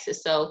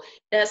taxes. So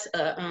that's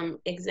a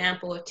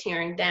example of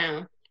tearing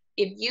down.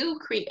 If you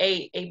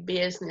create a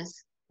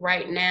business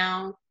right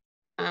now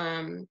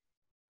in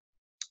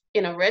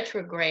a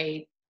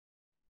retrograde,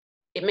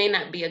 it may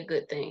not be a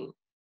good thing.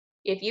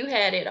 If you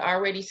had it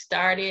already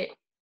started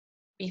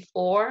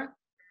before,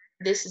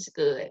 this is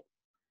good.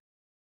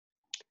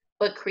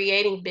 But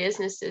creating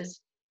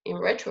businesses in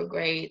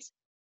retrogrades,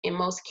 in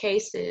most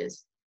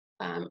cases,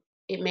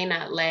 it may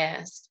not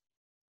last.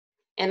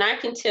 And I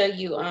can tell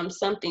you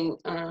something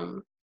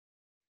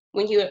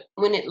when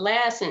it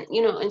lasts, and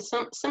you know, and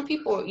some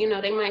people, you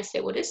know, they might say,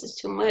 well, this is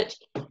too much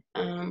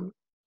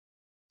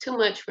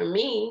for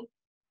me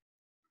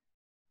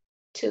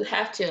to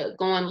have to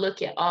go and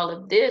look at all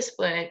of this.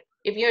 But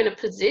if you're in a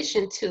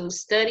position to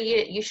study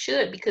it, you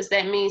should, because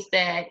that means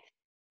that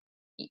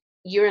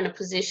you're in a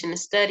position to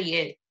study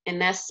it,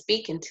 and that's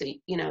speaking to,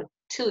 you know,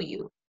 to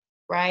you,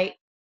 right?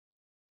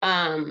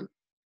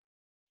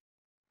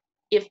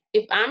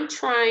 If I'm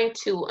trying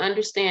to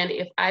understand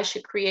if I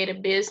should create a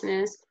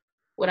business,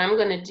 what I'm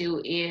going to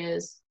do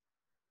is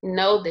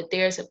know that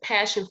there's a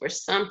passion for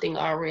something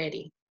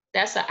already.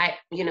 That's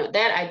you know,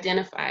 that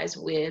identifies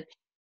with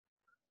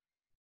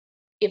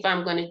if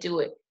I'm going to do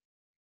it.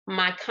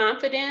 My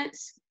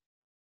confidence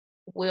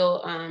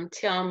will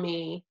tell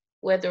me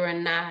whether or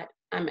not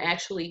I'm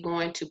actually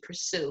going to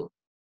pursue.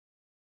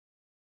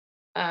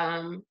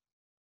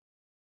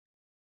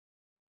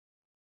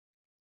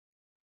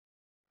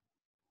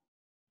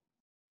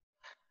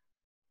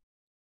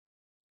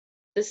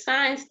 The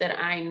signs that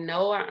I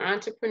know are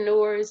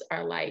entrepreneurs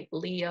are like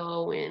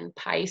Leo and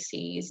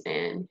Pisces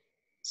and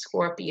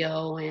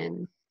Scorpio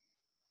and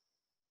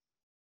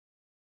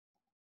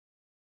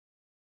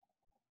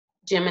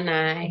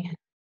Gemini.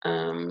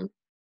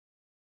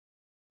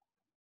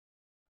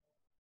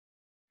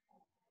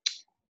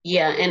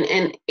 Yeah,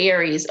 and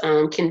Aries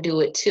can do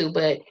it too,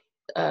 but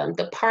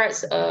the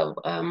parts of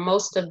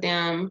most of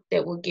them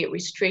that will get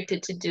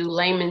restricted to do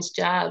layman's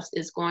jobs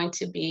is going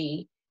to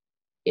be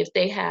if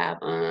they have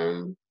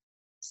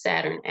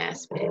Saturn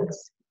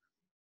aspects.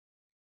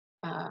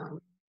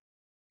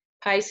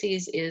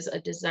 Pisces is a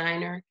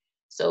designer.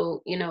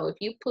 So, you know, if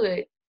you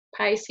put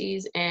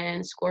Pisces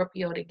and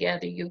Scorpio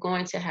together, you're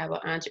going to have an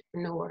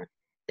entrepreneur.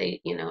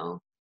 They, you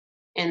know,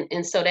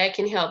 and so that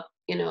can help,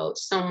 you know,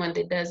 someone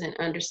that doesn't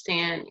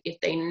understand if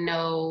they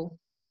know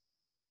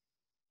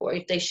or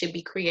if they should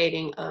be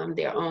creating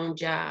their own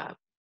job.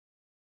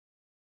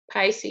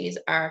 Pisces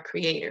are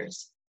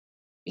creators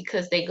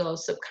because they go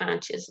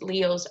subconscious.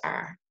 Leos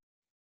are.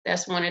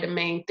 That's one of the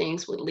main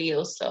things with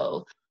Leos.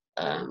 So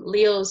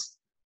Leos,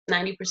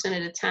 90%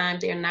 of the time,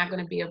 they're not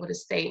going to be able to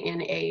stay in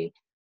a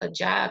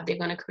job. They're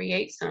going to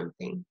create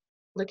something.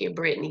 Look at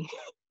Brittany.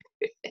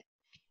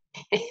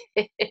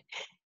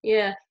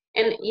 Yeah.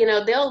 And, you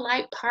know, they'll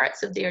like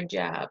parts of their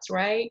jobs,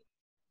 right?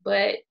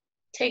 But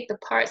take the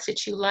parts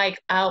that you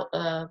like out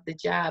of the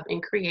job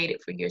and create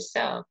it for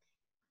yourself.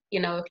 You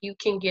know, if you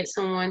can get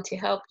someone to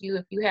help you,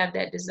 if you have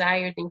that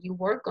desire, then you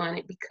work on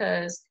it,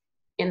 because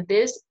in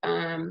this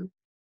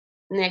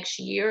next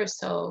year or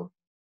so,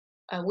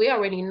 we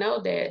already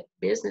know that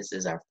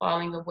businesses are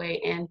falling away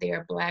and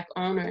they're Black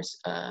owners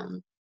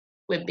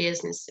with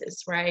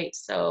businesses, right?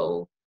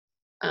 So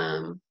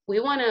we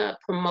want to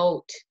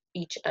promote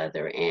each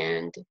other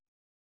and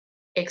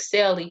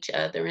excel each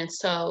other. And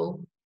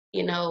so,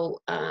 you know,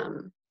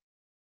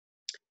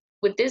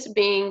 with this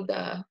being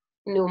the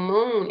new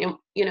moon, and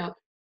you know,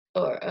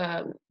 or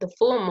the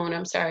full moon,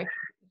 I'm sorry,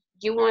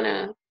 you want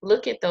to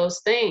look at those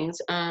things,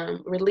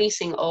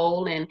 releasing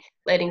old and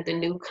letting the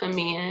new come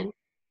in,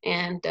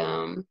 and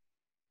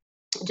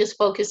just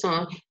focus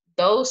on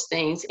those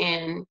things.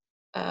 And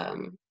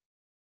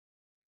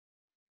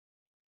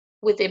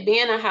with it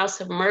being a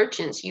house of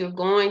merchants, you're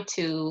going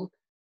to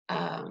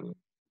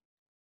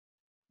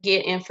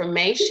get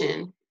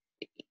information,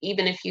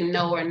 even if you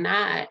know or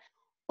not,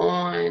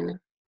 on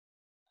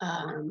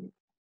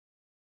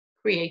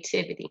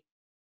creativity.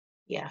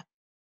 Yeah.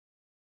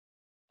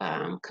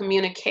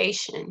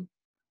 Communication,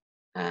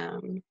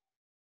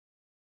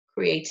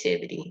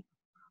 creativity.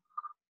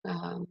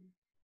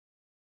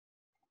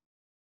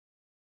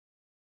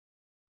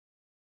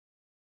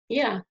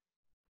 Yeah.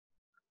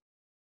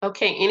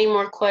 Okay, any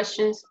more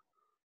questions?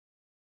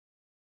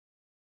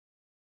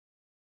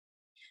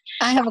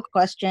 I have a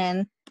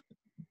question.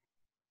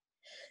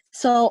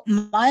 So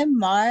my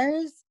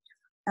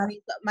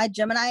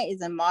Gemini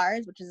is in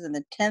Mars, which is in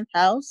the 10th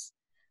house.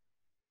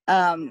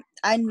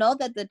 I know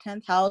that the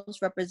 10th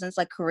house represents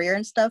like career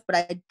and stuff, but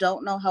I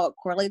don't know how it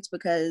correlates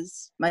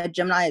because my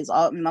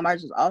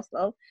Mars is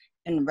also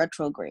in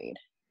retrograde.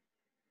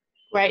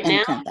 Right now? In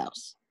the 10th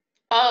house.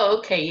 Oh,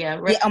 okay,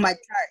 yeah. Yeah, on my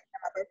chart,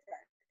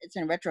 it's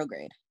in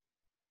retrograde.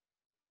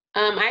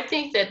 I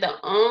think that the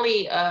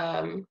only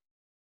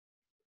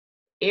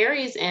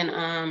Aries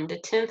and the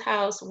 10th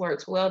house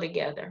works well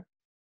together.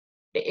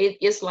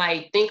 It's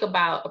like, think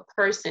about a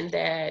person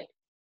that,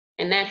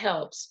 and that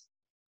helps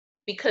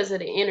because of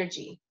the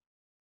energy.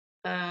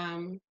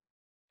 And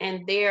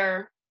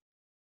they're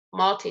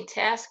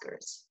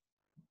multitaskers.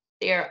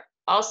 They're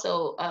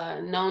also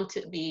known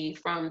to be,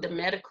 from the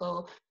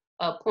medical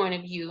point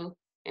of view,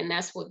 and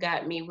that's what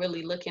got me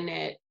really looking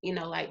at, you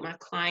know, like my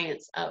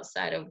clients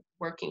outside of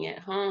working at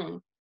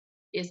home,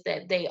 is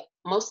that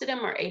most of them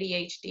are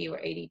ADHD or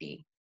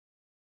ADD.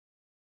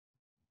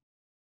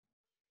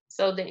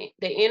 So the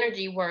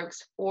energy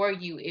works for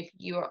you if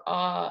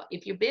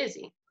you're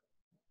busy.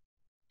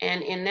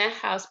 And in that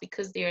house,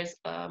 because there's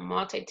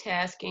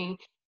multitasking,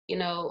 you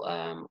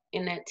know,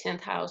 in that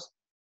 10th house,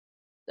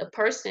 the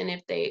person,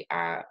 if they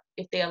are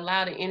if they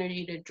allow the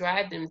energy to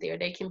drive them there,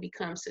 they can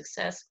become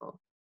successful.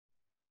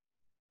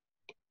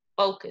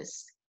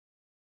 Focus.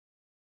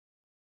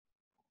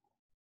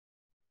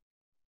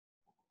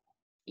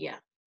 Yeah.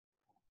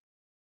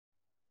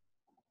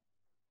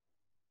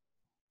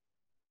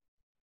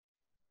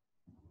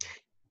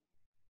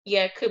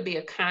 Yeah, it could be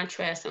a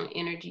contrast on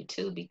energy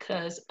too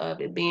because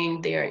of it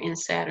being there in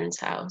Saturn's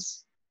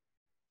house.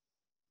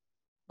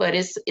 But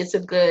it's a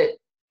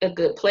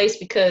good place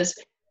because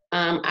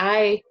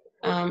I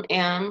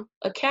am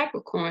a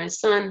Capricorn,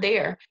 sun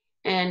there.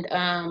 And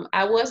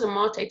I was a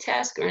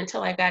multitasker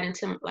until I got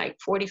into like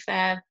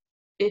 45,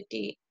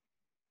 50.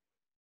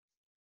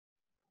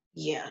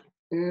 Yeah,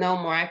 no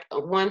more.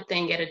 One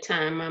thing at a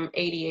time. I'm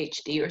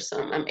ADHD or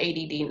something. I'm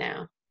ADD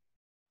now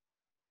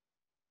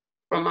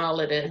from all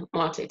of the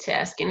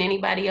multitasking.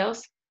 Anybody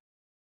else?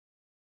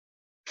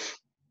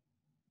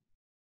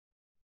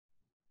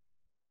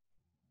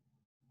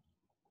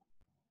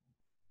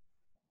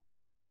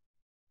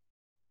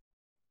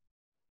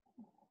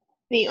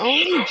 The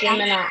only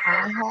Gemini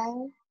I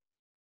have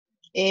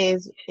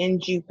is in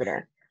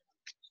Jupiter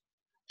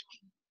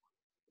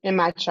in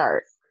my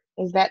chart.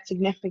 Is that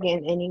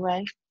significant in any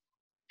way?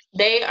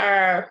 They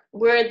are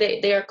where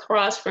they're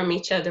across from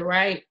each other,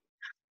 right?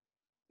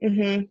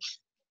 Mm-hmm.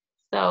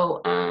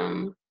 So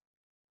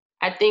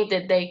I think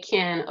that they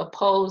can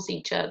oppose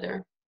each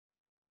other,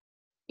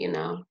 you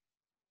know,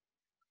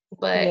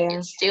 but Yeah.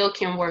 it still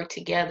can work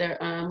together.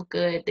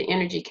 Good. The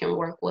energy can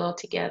work well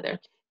together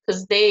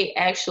because they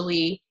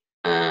actually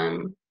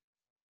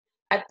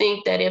I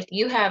think that if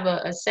you have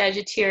a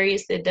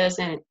Sagittarius that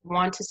doesn't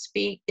want to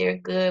speak, they're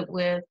good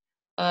with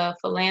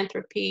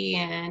philanthropy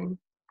and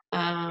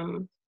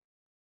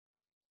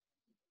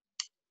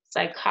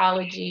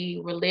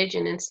psychology,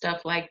 religion, and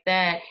stuff like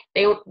that.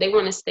 They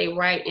want to stay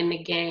right in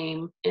the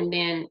game, and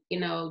then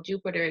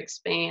Jupiter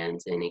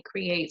expands and it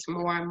creates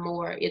more and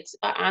more. It's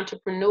an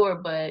entrepreneur,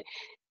 but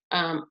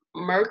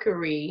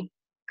Mercury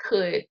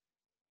could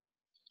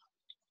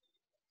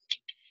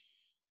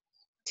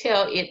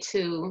tell it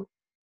to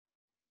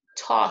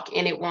talk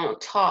and it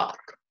won't talk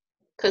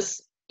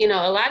because a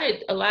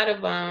lot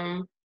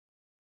of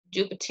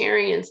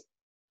Jupiterians,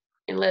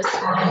 unless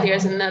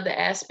there's another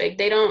aspect,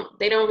 they don't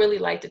really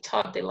like to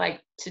talk. They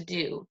like to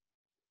do.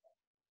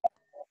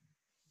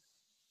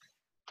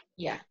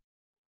 Yeah.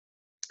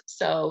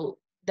 So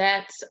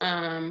that's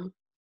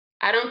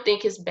I don't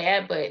think it's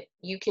bad, but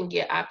you can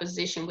get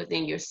opposition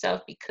within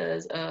yourself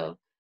because of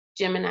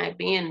Gemini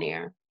being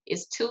there.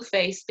 It's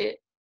two-faced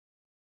it.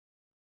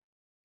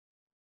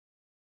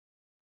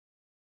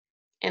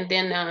 And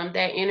then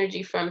that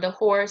energy from the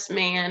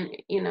horseman,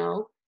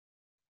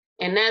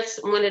 and that's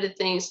one of the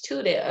things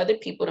too that other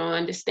people don't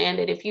understand,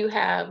 that if you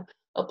have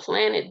a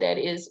planet that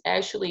is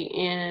actually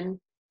in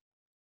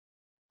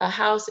a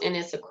house and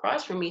it's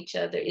across from each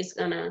other,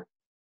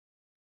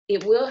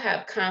 it will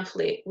have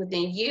conflict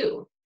within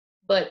you.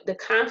 But the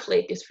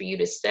conflict is for you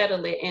to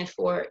settle it and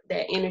for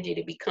that energy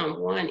to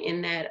become one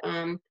in that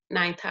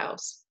ninth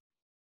house.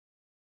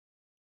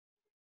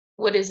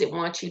 What does it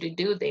want you to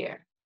do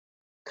there?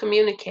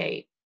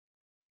 Communicate.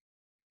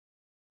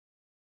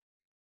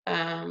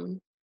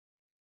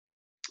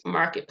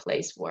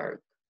 Marketplace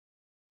work.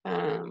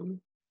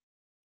 Not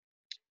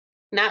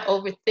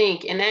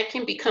overthink. And that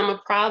can become a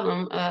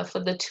problem for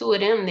the two of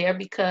them there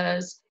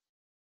because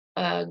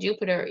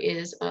Jupiter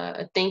is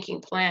a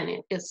thinking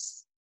planet.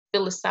 It's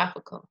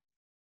philosophical.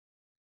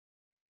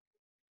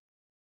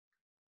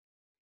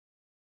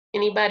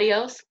 Anybody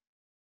else?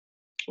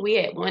 We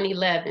at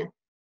 111.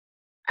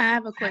 I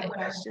have a quick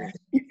question.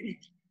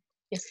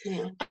 Yes,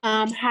 ma'am.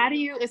 How do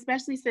you,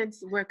 especially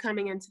since we're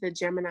coming into the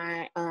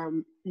Gemini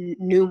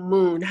new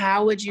moon,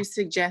 how would you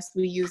suggest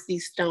we use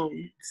these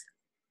stones?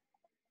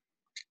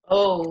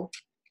 Oh,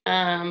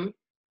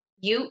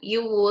 you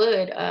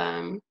would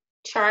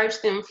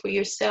charge them for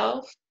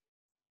yourself,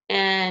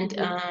 and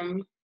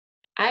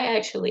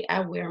I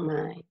wear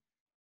mine.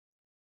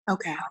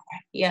 Okay.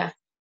 Yeah,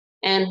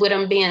 and with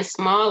them being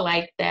small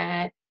like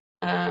that,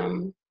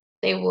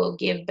 they will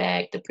give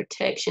back the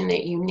protection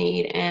that you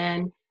need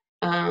and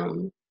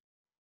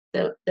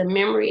the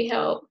memory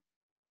help.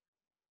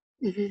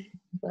 Mm-hmm.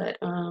 But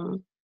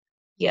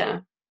yeah,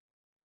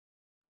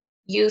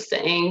 use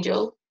the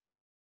angel.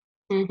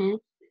 Mm-hmm.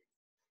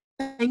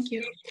 Thank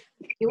you.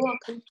 You're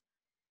welcome.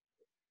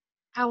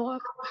 How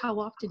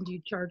often do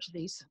you charge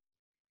these?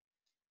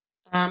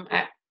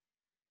 I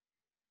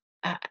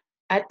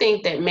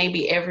think that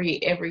maybe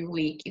every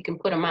week you can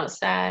put them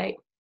outside,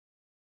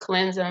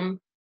 cleanse them.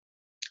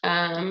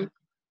 I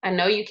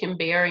know you can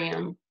bury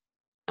them.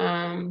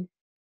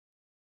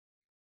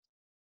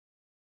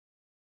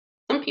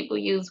 Some people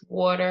use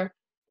water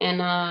and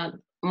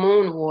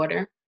moon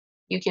water.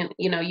 You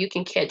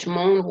can catch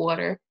moon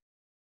water,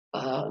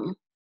 and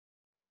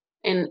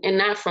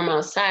not from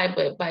outside,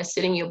 but by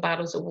sitting your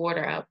bottles of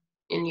water out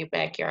in your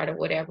backyard or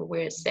whatever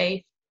where it's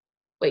safe.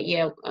 But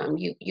yeah,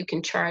 you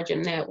can charge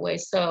them that way.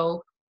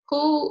 So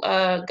who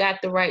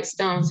got the right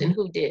stones and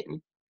who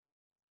didn't?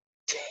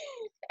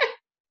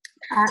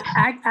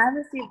 I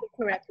received the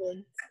correct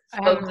one.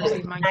 I haven't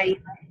received mine.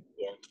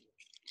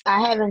 I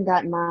haven't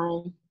got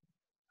mine.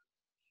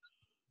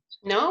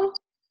 No?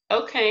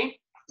 Okay.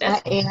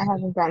 I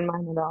haven't gotten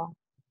mine at all.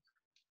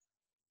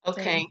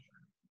 Okay.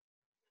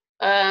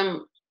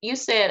 You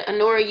said,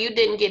 Honora, you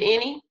didn't get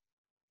any?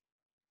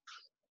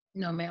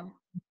 No, ma'am.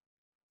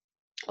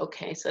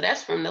 Okay, so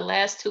that's from the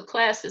last 2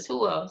 classes.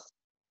 Who else?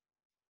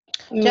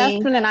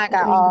 Jasmine and I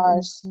got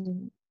ours.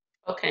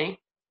 Okay.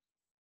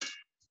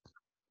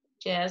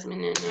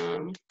 Jasmine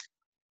and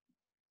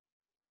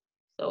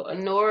so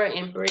Honora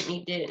and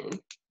Brittany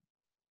didn't.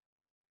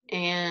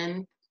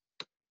 And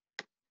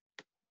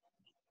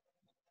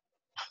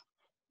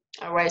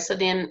all right, so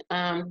then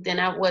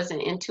I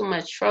wasn't in too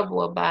much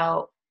trouble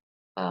about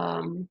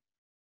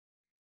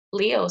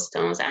Leo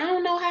stones. I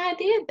don't know how I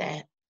did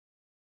that.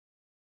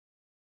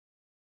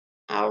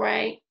 All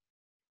right.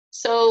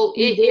 So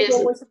You it did is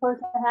what was supposed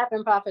to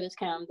happen, Prophetess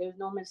Cam. There's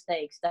no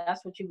mistakes.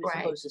 That's what you were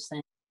right. supposed to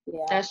say.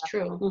 Yeah. That's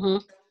true. Mm-hmm.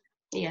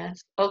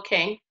 Yes.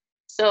 Okay.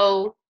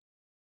 So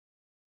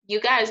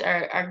you guys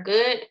are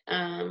good.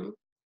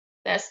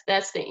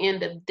 That's the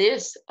end of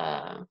this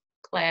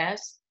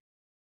class.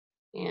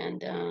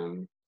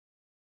 And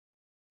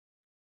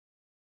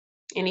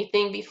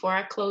anything before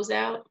I close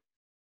out?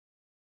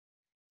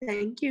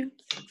 Thank you.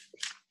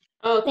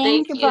 Oh,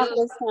 Thank you,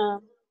 Prophetess Cam.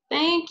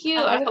 Thank you.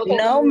 I hope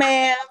No,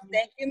 ma'am.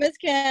 Thank you, Miss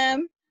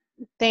Kim.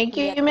 Thank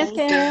you, Yeah, Miss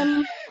thank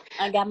Kim.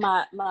 I got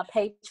my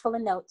page full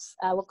of notes.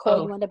 I will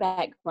call you in the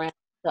background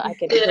so I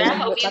can good. go I in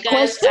hope with you my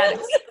guys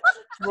questions.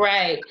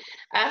 right.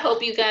 I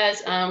hope you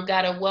guys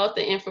got a wealth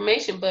of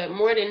information, but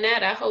more than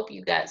that, I hope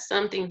you got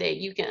something that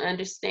you can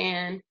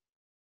understand,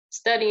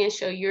 study, and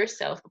show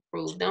yourself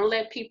approved. Don't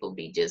let people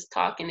be just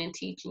talking and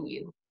teaching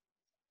you.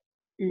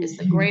 It's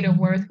the greater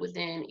worth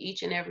within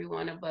each and every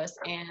one of us,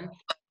 and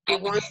it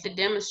wants to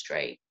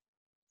demonstrate.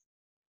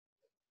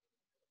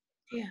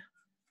 Yeah.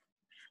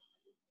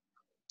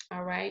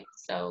 All right.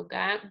 So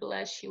God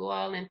bless you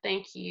all, and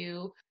thank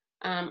you.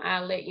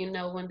 I'll let you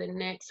know when the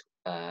next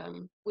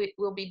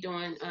we'll be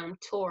doing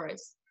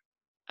Taurus.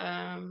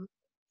 And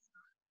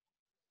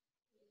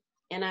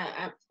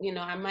I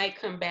I might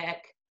come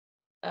back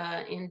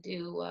and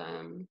do.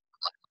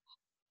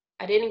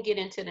 I didn't get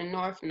into the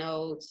North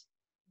nodes,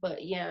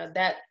 but yeah,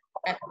 that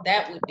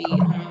would be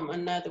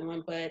another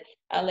one. But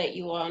I'll let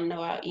you all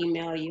know. I'll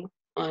email you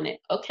on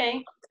it.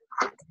 Okay.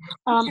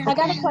 I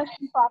got a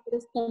question,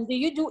 Prophetess Kim. Do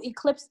you do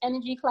eclipse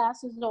energy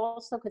classes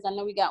also? Because I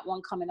know we got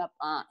one coming up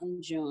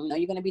in June. Are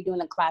you going to be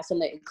doing a class on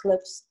the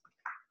eclipse?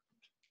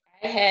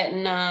 I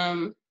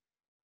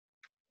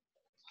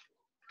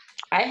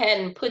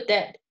hadn't put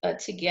that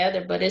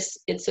together, but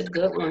it's a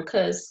good one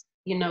because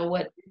you know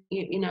what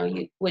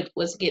what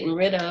was getting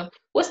rid of.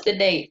 What's the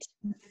date?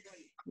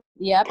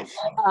 Yep.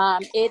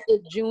 It is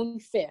June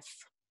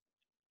 5th.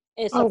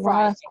 It's a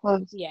Friday.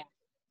 Yeah.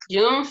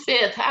 June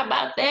 5th. How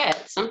about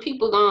that? Some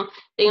people know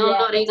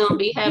they're gonna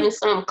be having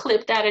something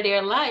clipped out of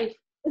their life.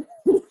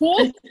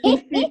 Right.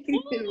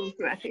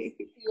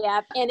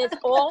 Yeah, and it's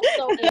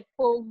also a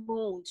full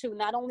moon too.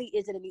 Not only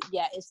is it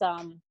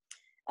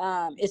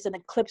it's an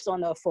eclipse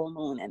on the full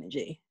moon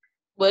energy.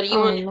 What do you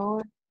want?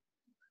 Lord.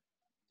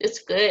 It's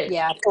good.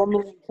 Yeah, full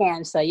moon in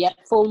Cancer. Yep,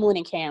 full moon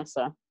in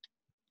Cancer.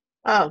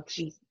 Oh,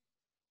 jeez.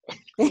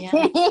 Yeah.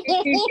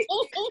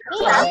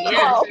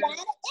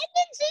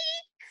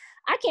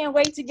 I can't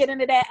wait to get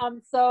into that.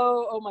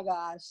 Oh my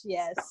gosh,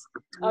 yes.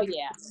 Oh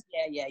yeah.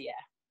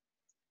 Yeah.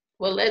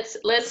 Well, let's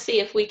see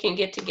if we can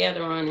get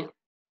together on it.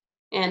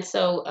 And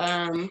so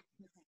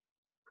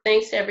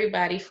thanks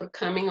everybody for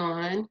coming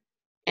on.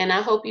 And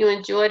I hope you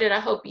enjoyed it. I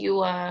hope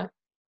you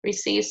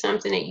received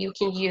something that you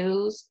can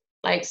use.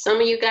 Like some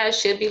of you guys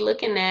should be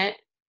looking at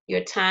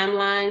your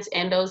timelines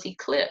and those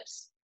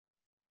eclipses.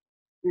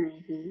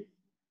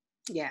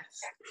 Yes.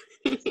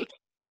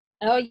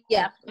 Oh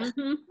yeah.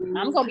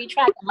 I'm gonna be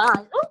tracking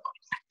mine.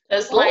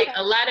 It's like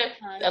a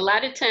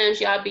lot of times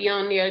y'all be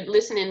on there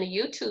listening to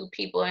YouTube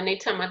people and they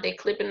talking about they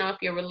clipping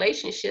off your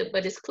relationship,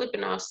 but it's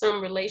clipping off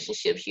some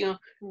relationships you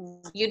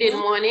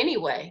didn't want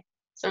anyway.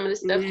 Some of the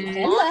stuff you're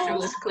going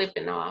through is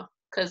clipping off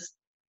because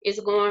it's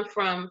going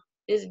from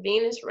this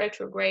Venus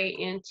retrograde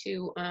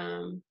into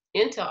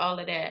all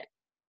of that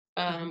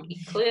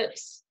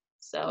eclipse.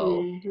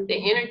 So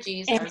the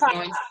energies are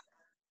going.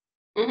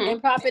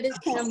 And Prophetess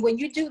Kim, when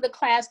you do the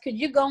class, could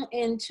you go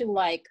into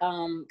like,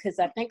 because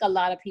I think a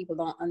lot of people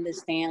don't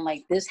understand,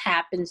 like this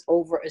happens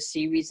over a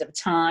series of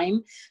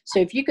time. So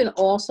if you can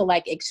also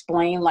like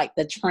explain like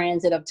the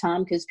transit of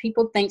time, because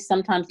people think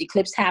sometimes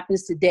eclipse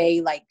happens today,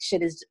 like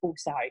shit is, oh,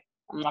 sorry,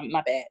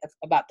 my bad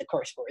about the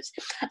curse words,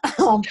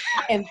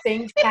 and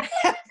things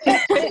happen.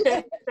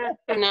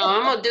 No,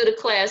 I'm gonna do the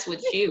class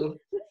with you.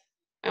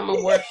 I'm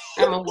gonna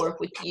work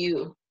with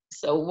you.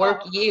 So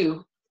work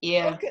you,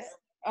 yeah.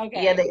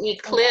 Okay. Yeah, the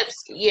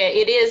eclipse. Okay. Yeah,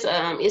 it is.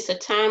 It's a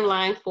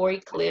timeline for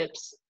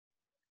eclipse,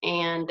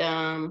 and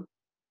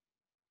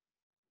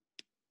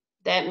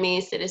that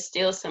means that it's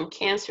still some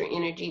Cancer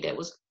energy that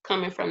was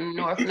coming from the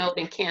North Node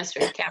in Cancer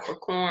and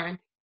Capricorn,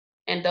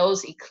 and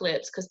those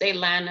eclipses, because they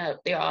line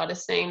up. They're all the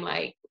same,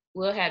 like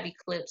we'll have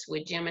eclipse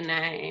with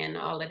Gemini and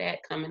all of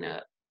that coming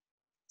up.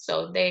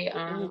 So they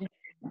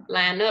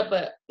line up.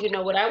 But you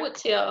know what I would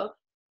tell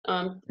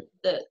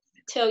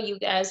you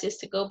guys is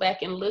to go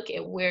back and look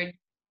at where,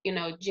 you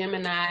know,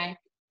 Gemini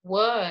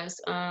was,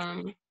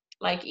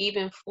 like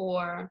even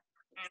for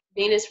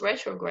Venus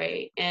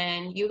retrograde,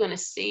 and you're gonna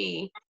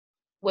see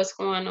what's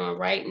going on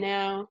right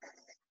now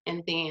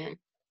and then,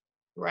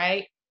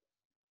 right?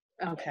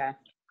 Okay.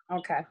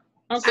 Okay.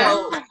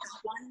 So One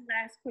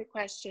last quick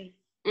question.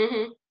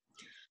 mm-hmm.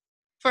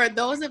 For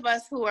those of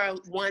us who are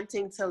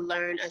wanting to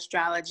learn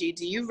astrology,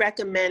 do you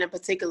recommend a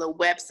particular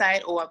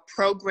website or a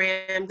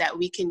program that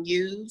we can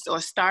use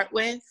or start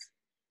with?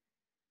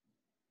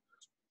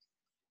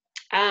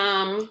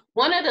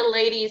 One of the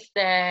ladies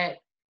that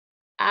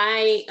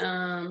I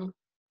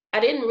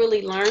didn't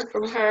really learn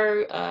from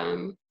her,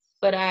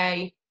 but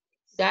I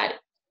got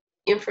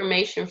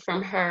information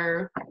from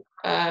her,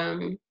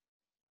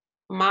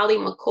 Molly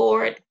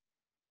McCord.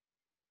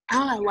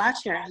 Oh, I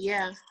watch her.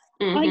 Yeah.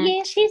 Mm-hmm. Oh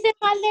yeah, she's in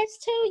my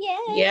list too.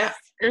 Yes. Yeah.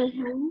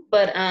 Mm-hmm.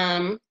 But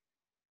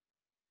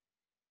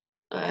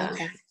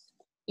Okay.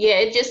 yeah,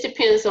 it just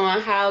depends on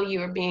how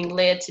you're being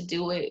led to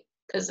do it.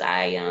 Because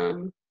I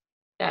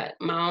got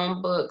my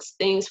own books,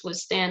 things would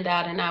stand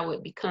out and I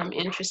would become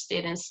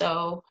interested. And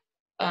so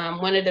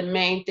one of the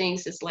main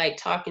things is like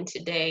talking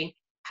today,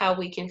 how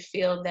we can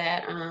feel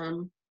that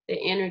the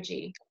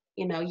energy,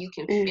 you know, you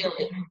can feel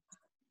it.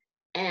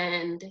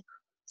 And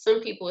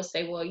some people would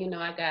say, well, you know,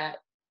 I got,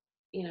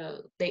 you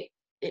know,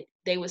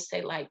 they would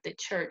say like the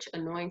church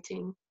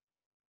anointing,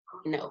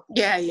 you know.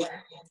 Yeah.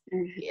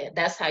 Yeah,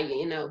 that's how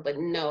you know, but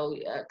no,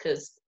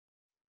 because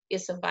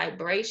it's a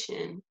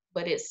vibration,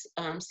 but it's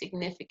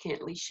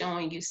significantly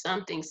showing you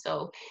something.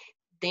 So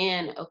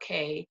then,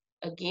 okay,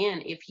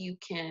 again, if you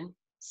can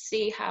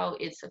see how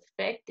it's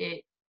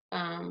affected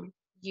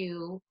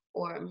you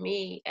or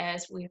me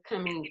as we're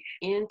coming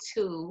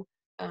into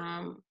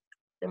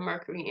the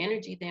Mercury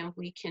energy, then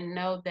we can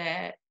know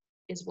that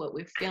is what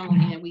we're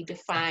feeling and we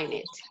define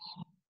it.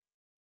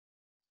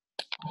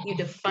 You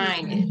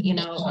define it, you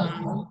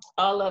know,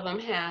 all of them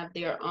have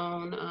their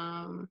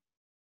own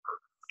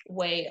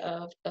way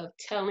of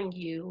telling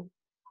you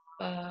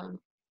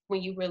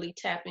when you really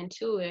tap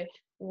into it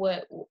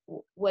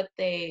what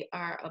they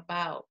are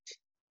about,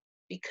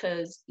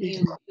 because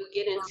you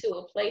get into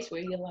a place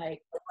where you're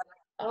like,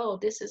 oh,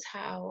 this is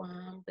how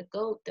the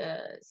goat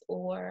does,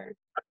 or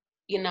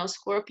you know,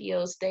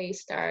 Scorpios, they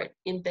start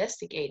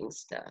investigating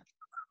stuff.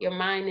 Your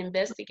mind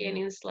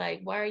investigating is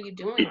like, why are you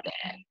doing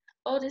that?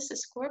 Oh, this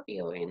is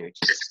Scorpio energy.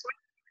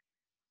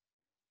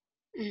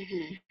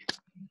 Mm-hmm.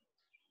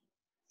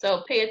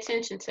 So pay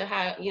attention to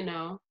how, you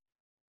know,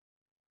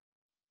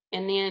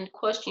 and then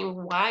question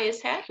why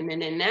it's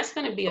happening. And that's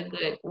going to be a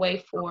good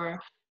way for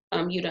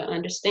you to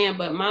understand.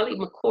 But Molly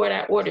McCord,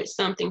 I ordered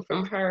something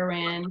from her,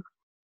 and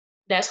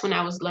that's when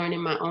I was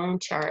learning my own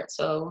chart.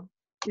 So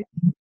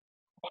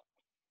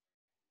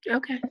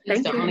Okay.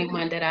 she's Thank the you. only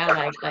one that I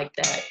like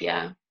that.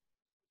 Yeah.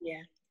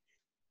 Yeah.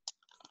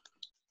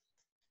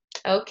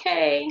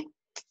 Okay.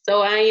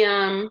 So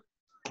I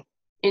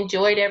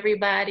enjoyed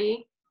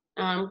everybody.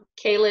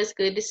 Kayla, it's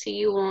good to see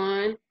you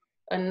on.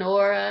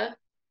 Honora,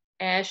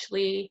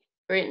 Ashley,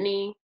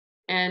 Brittany,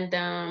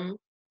 and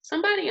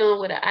somebody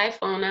on with an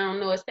iPhone. I don't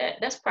know. Is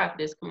that's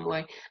Prophetess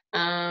Kamoy.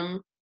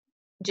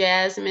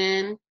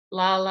 Jasmine,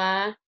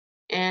 Lala,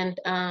 and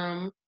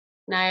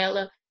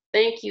Nyla.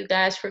 Thank you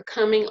guys for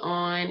coming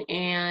on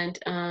and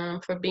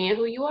for being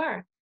who you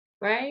are.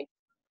 Right?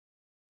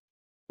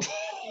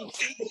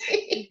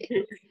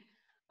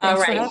 All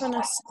Thanks for right. having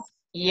us.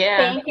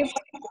 Yeah. Thank you.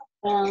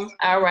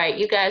 All right.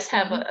 You guys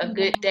have a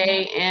good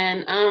day.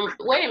 And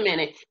wait a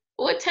minute.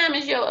 What time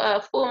is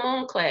your full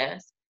moon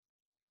class?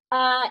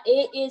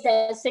 It is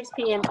at 6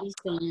 p.m.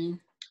 Eastern.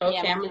 Okay,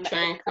 Yeah, I'm gonna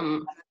try and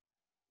come.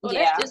 Oh,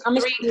 yeah, that's just I'm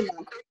 3.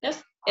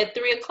 That's at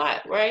 3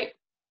 o'clock, right?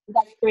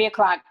 That's 3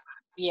 o'clock.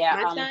 Yeah,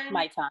 My time?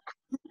 my time.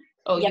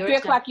 Oh, Yeah, your 3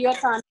 time. o'clock your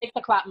time, 6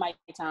 o'clock my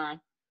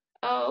time.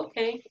 Oh,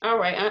 okay. All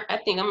right. I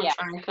think I'm gonna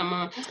try and come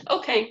on.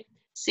 Okay.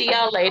 See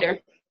y'all later.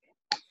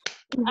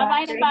 All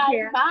right,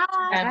 everybody. Bye.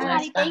 God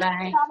bless. Thank you.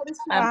 Bye-bye.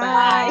 Bye.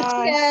 Bye-bye.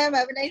 Bye.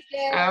 Have a nice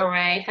day. All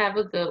right. Have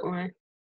a good one.